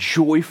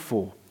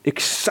 joyful,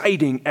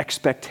 exciting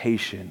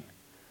expectation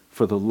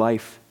for the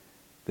life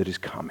that is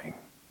coming.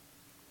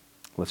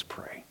 Let's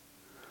pray.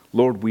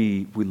 Lord,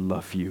 we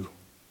love you.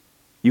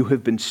 You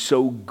have been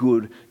so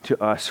good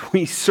to us.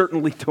 We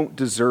certainly don't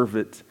deserve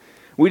it.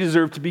 We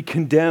deserve to be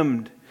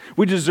condemned.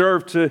 We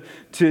deserve to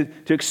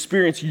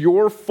experience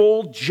your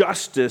full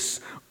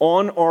justice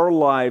on our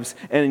lives.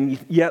 And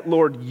yet,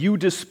 Lord, you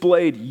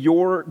displayed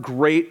your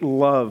great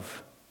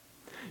love.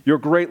 Your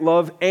great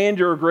love and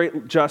your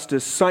great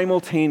justice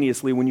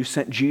simultaneously when you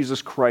sent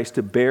Jesus Christ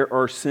to bear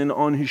our sin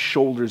on His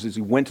shoulders as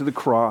He went to the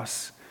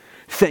cross.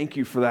 Thank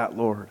you for that,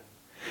 Lord.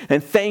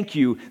 And thank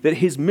you that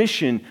His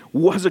mission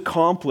was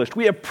accomplished.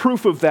 We have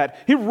proof of that.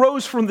 He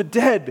rose from the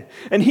dead,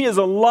 and He is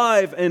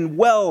alive and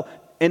well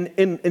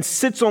and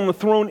sits on the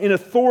throne in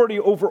authority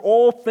over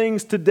all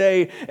things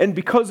today. And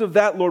because of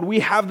that, Lord, we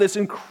have this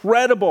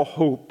incredible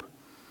hope,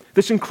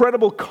 this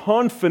incredible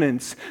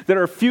confidence that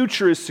our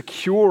future is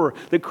secure,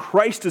 that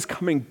Christ is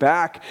coming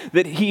back,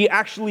 that He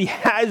actually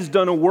has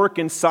done a work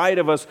inside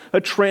of us,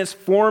 a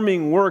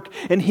transforming work,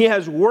 and He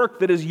has work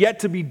that is yet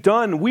to be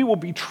done. We will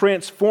be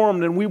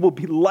transformed and we will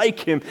be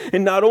like Him.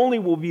 And not only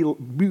will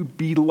we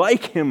be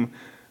like Him,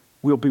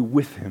 we'll be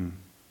with Him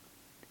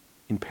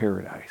in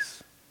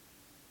paradise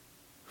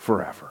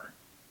forever.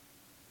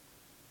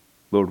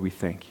 Lord, we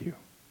thank you.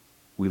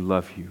 We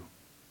love you.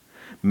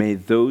 May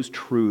those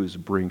truths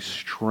bring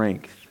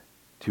strength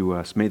to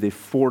us. May they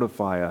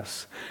fortify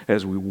us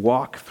as we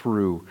walk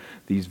through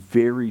these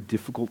very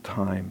difficult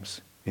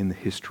times in the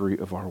history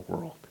of our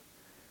world.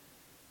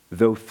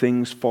 Though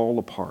things fall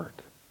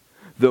apart,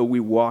 though we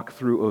walk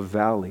through a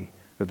valley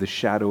of the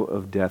shadow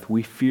of death,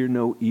 we fear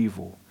no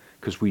evil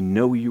because we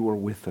know you are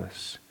with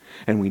us,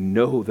 and we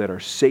know that our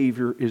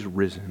Savior is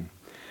risen,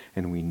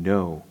 and we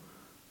know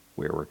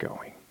where we're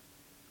going.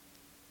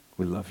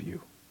 We love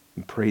you.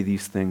 We pray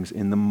these things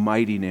in the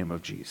mighty name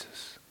of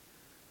Jesus.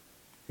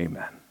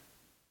 Amen.